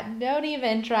for that. Don't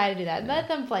even try to do that. Yeah. Let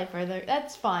them play further.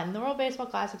 That's fun. The World Baseball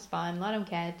Classic's fun. Let them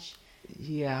catch.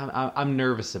 Yeah, I'm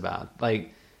nervous about.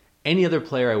 Like, any other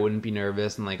player, I wouldn't be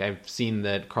nervous. And, like, I've seen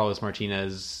that Carlos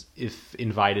Martinez, if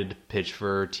invited to pitch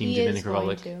for Team Dominican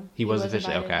Republic, he was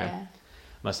officially invited, okay. Yeah.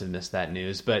 Must have missed that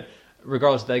news. But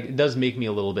regardless, it does make me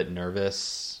a little bit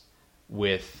nervous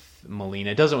with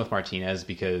Molina. It doesn't with Martinez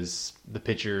because the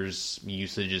pitcher's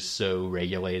usage is so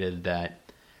regulated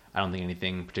that I don't think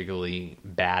anything particularly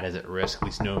bad is at risk, at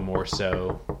least no more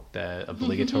so the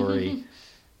obligatory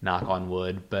knock on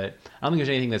wood. But I don't think there's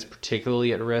anything that's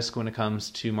particularly at risk when it comes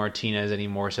to Martinez any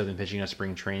more so than pitching a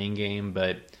spring training game.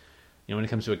 But when it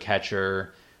comes to a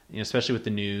catcher, especially with the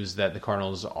news that the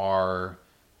Cardinals are...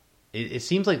 It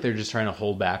seems like they're just trying to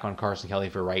hold back on Carson Kelly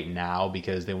for right now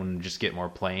because they want to just get more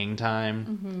playing time.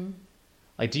 Mm-hmm.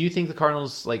 Like, do you think the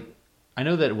Cardinals, like, I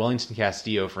know that Wellington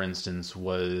Castillo, for instance,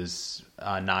 was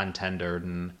non-tendered,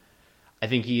 and I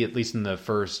think he, at least in the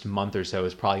first month or so,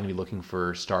 is probably going to be looking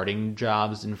for starting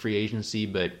jobs in free agency,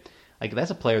 but, like,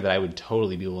 that's a player that I would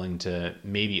totally be willing to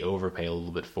maybe overpay a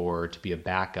little bit for to be a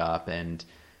backup and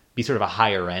be sort of a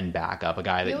higher-end backup, a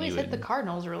guy that you would... He always hit the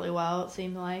Cardinals really well, it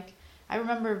seemed like. I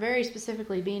remember very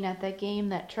specifically being at that game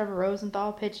that Trevor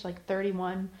Rosenthal pitched like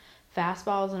 31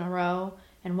 fastballs in a row,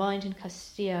 and Wellington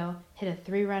Castillo hit a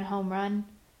 3-run home run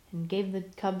and gave the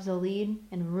Cubs a lead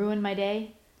and ruined my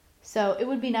day. So it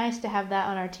would be nice to have that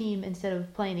on our team instead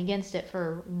of playing against it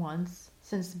for once,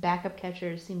 since backup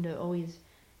catchers seem to always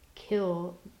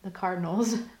kill the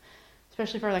Cardinals,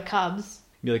 especially for the Cubs.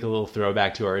 Be like a little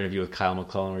throwback to our interview with Kyle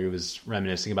McClellan where he was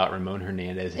reminiscing about Ramon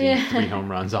Hernandez hitting 3 home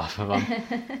runs off of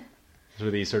him.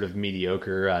 With these sort of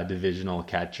mediocre divisional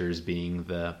catchers being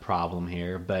the problem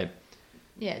here, but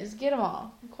yeah, just get them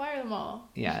all, acquire them all.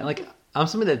 Yeah, like I'm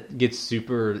somebody that gets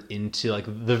super into like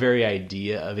the very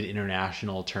idea of an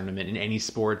international tournament in any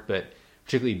sport, but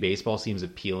particularly baseball seems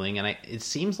appealing, and it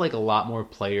seems like a lot more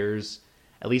players,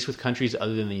 at least with countries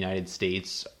other than the United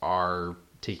States, are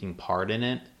taking part in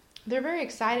it. They're very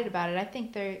excited about it. I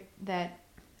think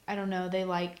I don't know, they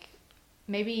like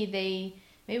maybe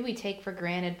we take for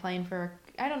granted playing for,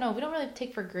 I don't know, we don't really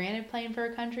take for granted playing for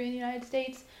a country in the United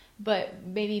States, but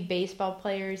maybe baseball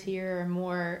players here are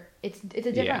more, it's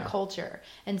a different culture.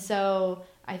 And so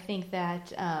I think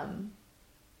that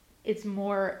it's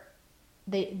more,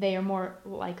 they are more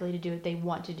likely to do it, they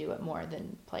want to do it more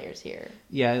than players here.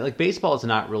 Yeah, like baseball is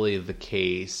not really the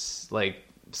case. Like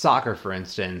soccer, for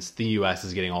instance, the U.S.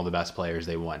 is getting all the best players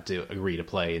they want to agree to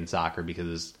play in soccer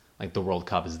because like the World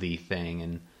Cup is the thing,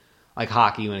 and like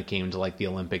hockey, when it came to like the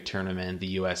Olympic tournament, the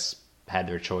U.S. had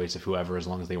their choice of whoever as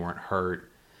long as they weren't hurt.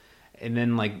 And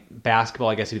then like basketball,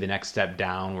 I guess would be the next step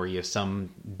down where you have some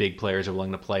big players are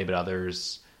willing to play, but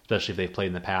others, especially if they've played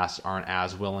in the past, aren't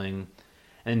as willing.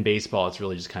 And in baseball, it's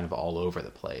really just kind of all over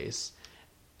the place.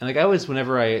 And like I always,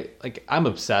 I'm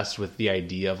obsessed with the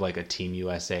idea of like a Team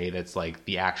USA that's like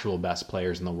the actual best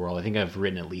players in the world. I think I've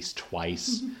written at least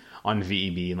twice on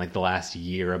VEB in like the last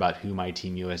year about who my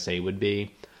Team USA would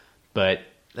be. But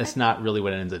that's not really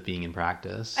what it ends up being in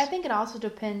practice. I think it also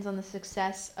depends on the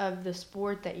success of the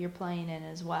sport that you're playing in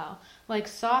as well. Like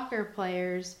soccer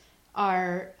players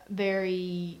are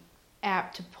very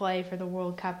apt to play for the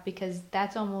World Cup because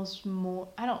that's almost more,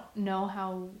 I don't know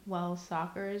how well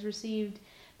soccer is received,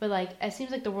 but like it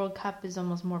seems like the World Cup is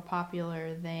almost more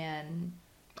popular than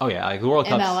like the World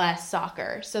Cup MLS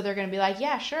soccer. So they're going to be like,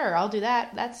 yeah, sure, I'll do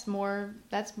that. That's more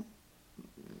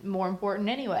important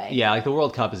anyway. Yeah, like the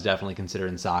World Cup is definitely considered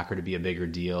in soccer to be a bigger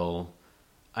deal.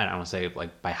 I don't want to say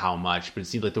like by how much, but it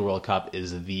seems like the World Cup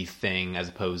is the thing as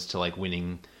opposed to like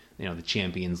winning, the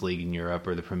Champions League in Europe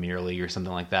or the Premier League or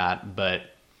something like that. But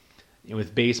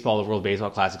with baseball, the World Baseball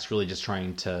Classic's really just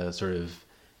trying to sort of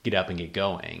get up and get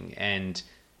going. And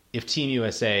if Team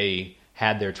USA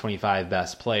had their 25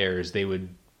 best players, they would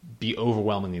be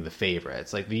overwhelmingly the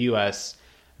favorites. Like the U.S.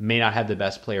 may not have the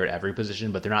best player at every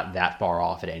position, but they're not that far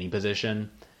off at any position.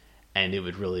 And it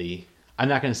would really, I'm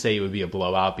not going to say it would be a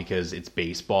blowout because it's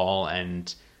baseball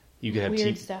and you could have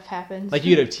weird stuff happens. Like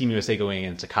you could have Team USA going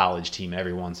against a college team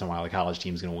every once in a while. The college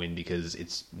team's going to win because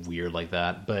it's weird like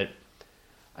that. But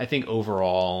I think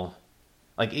overall,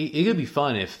 like it could be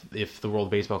fun if the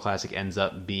World Baseball Classic ends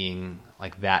up being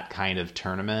like that kind of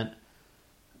tournament.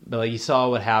 But like you saw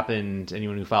what happened,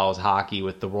 anyone who follows hockey,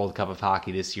 with the World Cup of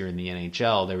Hockey this year in the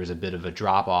NHL, there was a bit of a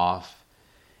drop-off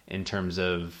in terms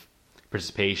of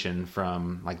participation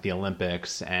from like the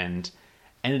Olympics. And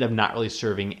ended up not really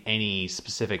serving any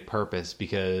specific purpose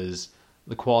because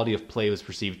the quality of play was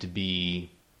perceived to be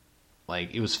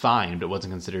like, it was fine, but it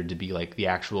wasn't considered to be like the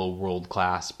actual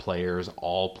world-class players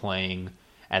all playing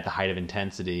at the height of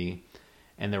intensity.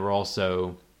 And there were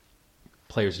also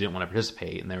players who didn't want to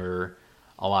participate, and there were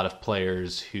a lot of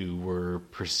players who were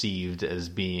perceived as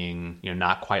being,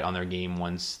 not quite on their game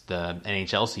once the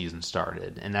NHL season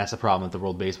started. And that's a problem that the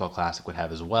World Baseball Classic would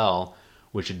have as well,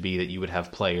 which would be that you would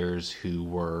have players who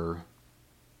were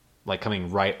like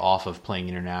coming right off of playing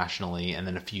internationally, and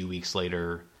then a few weeks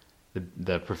later,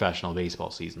 the professional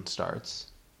baseball season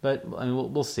starts. But I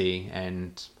mean, we'll see,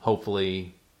 and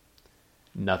hopefully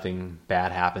nothing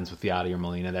bad happens with Yadi or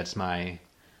Molina. That's my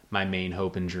main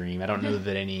hope and dream. I don't know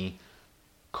that any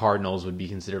Cardinals would be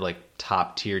considered like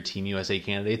top tier Team USA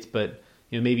candidates, but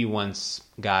maybe once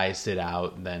guys sit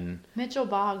out, then Mitchell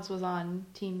Boggs was on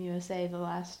Team USA the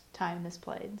last time this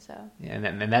played. So yeah,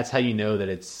 and that's how you know that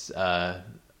it's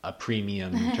a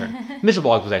premium turn. Mitchell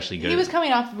Boggs was actually good. He was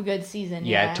coming off of a good season.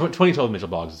 Yeah, 2012 Mitchell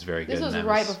Boggs was very good. This was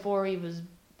right before he was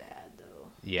bad, though.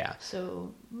 Yeah.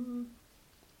 So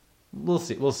we'll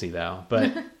see though.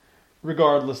 But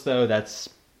regardless, though, that's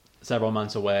several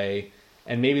months away,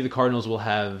 and maybe the Cardinals will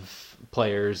have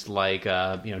players like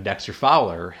Dexter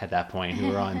Fowler at that point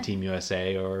who are on Team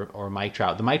USA or Mike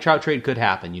Trout. The Mike Trout trade could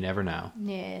happen. You never know.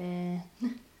 Yeah.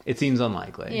 It seems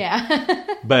unlikely. Yeah.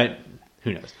 But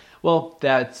who knows? Well,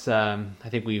 that's I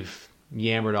think we've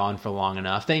yammered on for long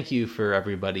enough. Thank you for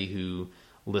everybody who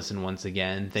listened once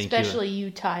again. Especially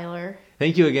you, Tyler.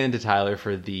 Thank you again to Tyler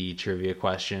for the trivia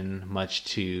question, much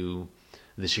to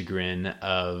the chagrin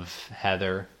of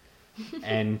Heather.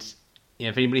 And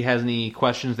if anybody has any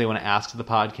questions they want to ask to the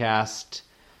podcast,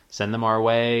 send them our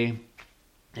way.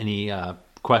 Any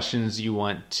questions you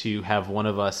want to have one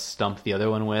of us stump the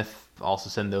other one with, also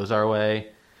send those our way.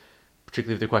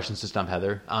 Particularly if they're questions to stump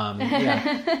Heather.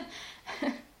 Yeah.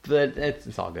 But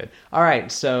it's all good. All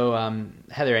right, so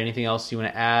Heather, anything else you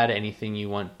want to add? Anything you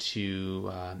want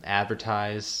to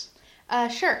advertise?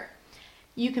 Sure.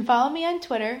 You can follow me on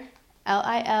Twitter,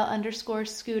 LIL_Scooter,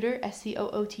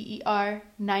 SCOOTER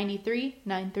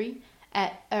 9393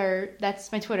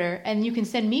 that's my Twitter. And you can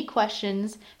send me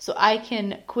questions so I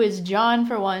can quiz John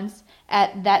for once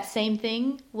at that same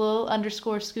thing,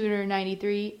 Lil_Scooter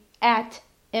 93 at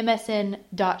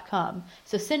msn.com.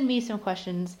 So send me some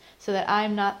questions so that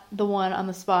I'm not the one on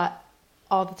the spot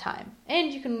all the time.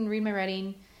 And you can read my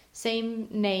writing, same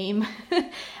name,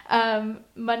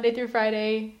 Monday through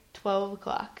Friday, 12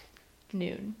 o'clock,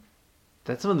 noon.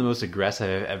 That's some of the most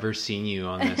aggressive I've ever seen you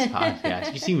on this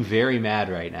podcast. You seem very mad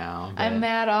right now. I'm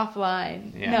mad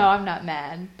offline. Yeah. No, I'm not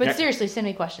mad. But seriously, send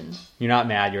me questions. You're not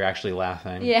mad, you're actually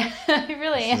laughing. Yeah, I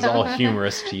really am. This is all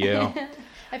humorous to you.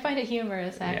 I find it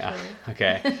humorous, actually. Yeah,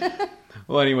 okay.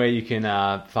 Well, anyway, you can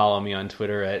follow me on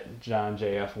Twitter at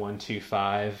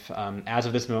JohnJF125. As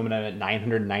of this moment, I'm at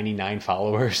 999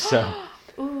 followers, so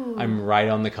Ooh. I'm right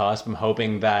on the cusp. I'm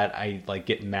hoping that I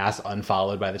get mass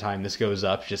unfollowed by the time this goes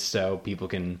up, just so people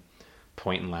can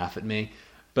point and laugh at me.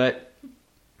 But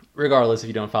regardless, if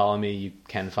you don't follow me, you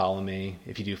can follow me.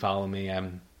 If you do follow me,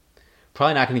 I'm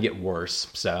probably not going to get worse,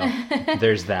 so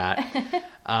there's that.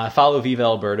 Follow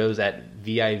VEB Birdos at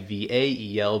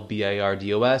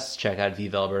VIVAELBIRDOS. Check out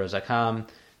VEBALBirdos.com,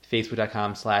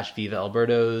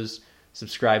 Facebook.com/VEBALBirdos.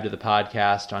 Subscribe to the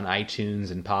podcast on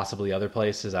iTunes and possibly other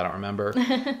places. I don't remember.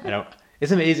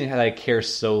 It's amazing how I care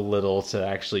so little to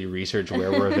actually research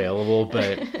where we're available,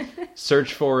 but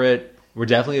search for it. We're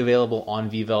definitely available on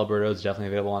VEB Birdos, definitely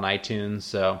available on iTunes,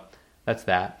 so that's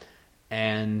that.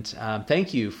 And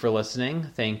thank you for listening.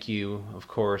 Thank you, of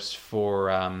course,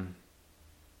 for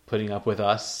putting up with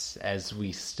us as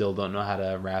we still don't know how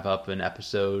to wrap up an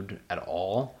episode at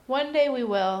all. One day we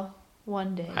will.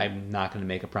 One day. I'm not going to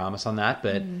make a promise on that,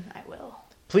 but I will.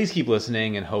 Please keep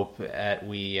listening and hope that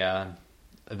we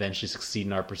eventually succeed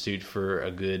in our pursuit for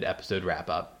a good episode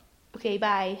wrap-up. Okay,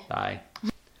 bye. Bye.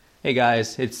 Hey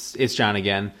guys, it's John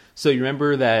again. So you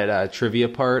remember that trivia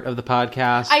part of the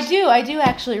podcast? I do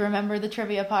actually remember the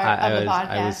trivia part of the podcast.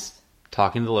 I was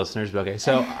talking to the listeners, but okay.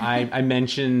 So I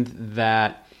mentioned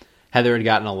that Heather had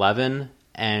gotten 11,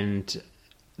 and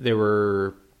there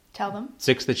were Tell them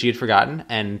 6 that she had forgotten,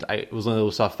 and I was only able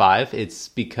to saw 5. It's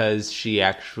because she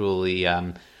actually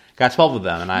got 12 of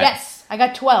them, and yes, I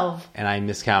got 12, and I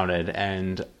miscounted,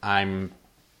 and I'm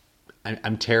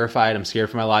terrified. I'm scared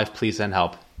for my life. Please send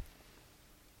help.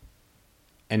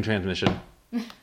 End transmission.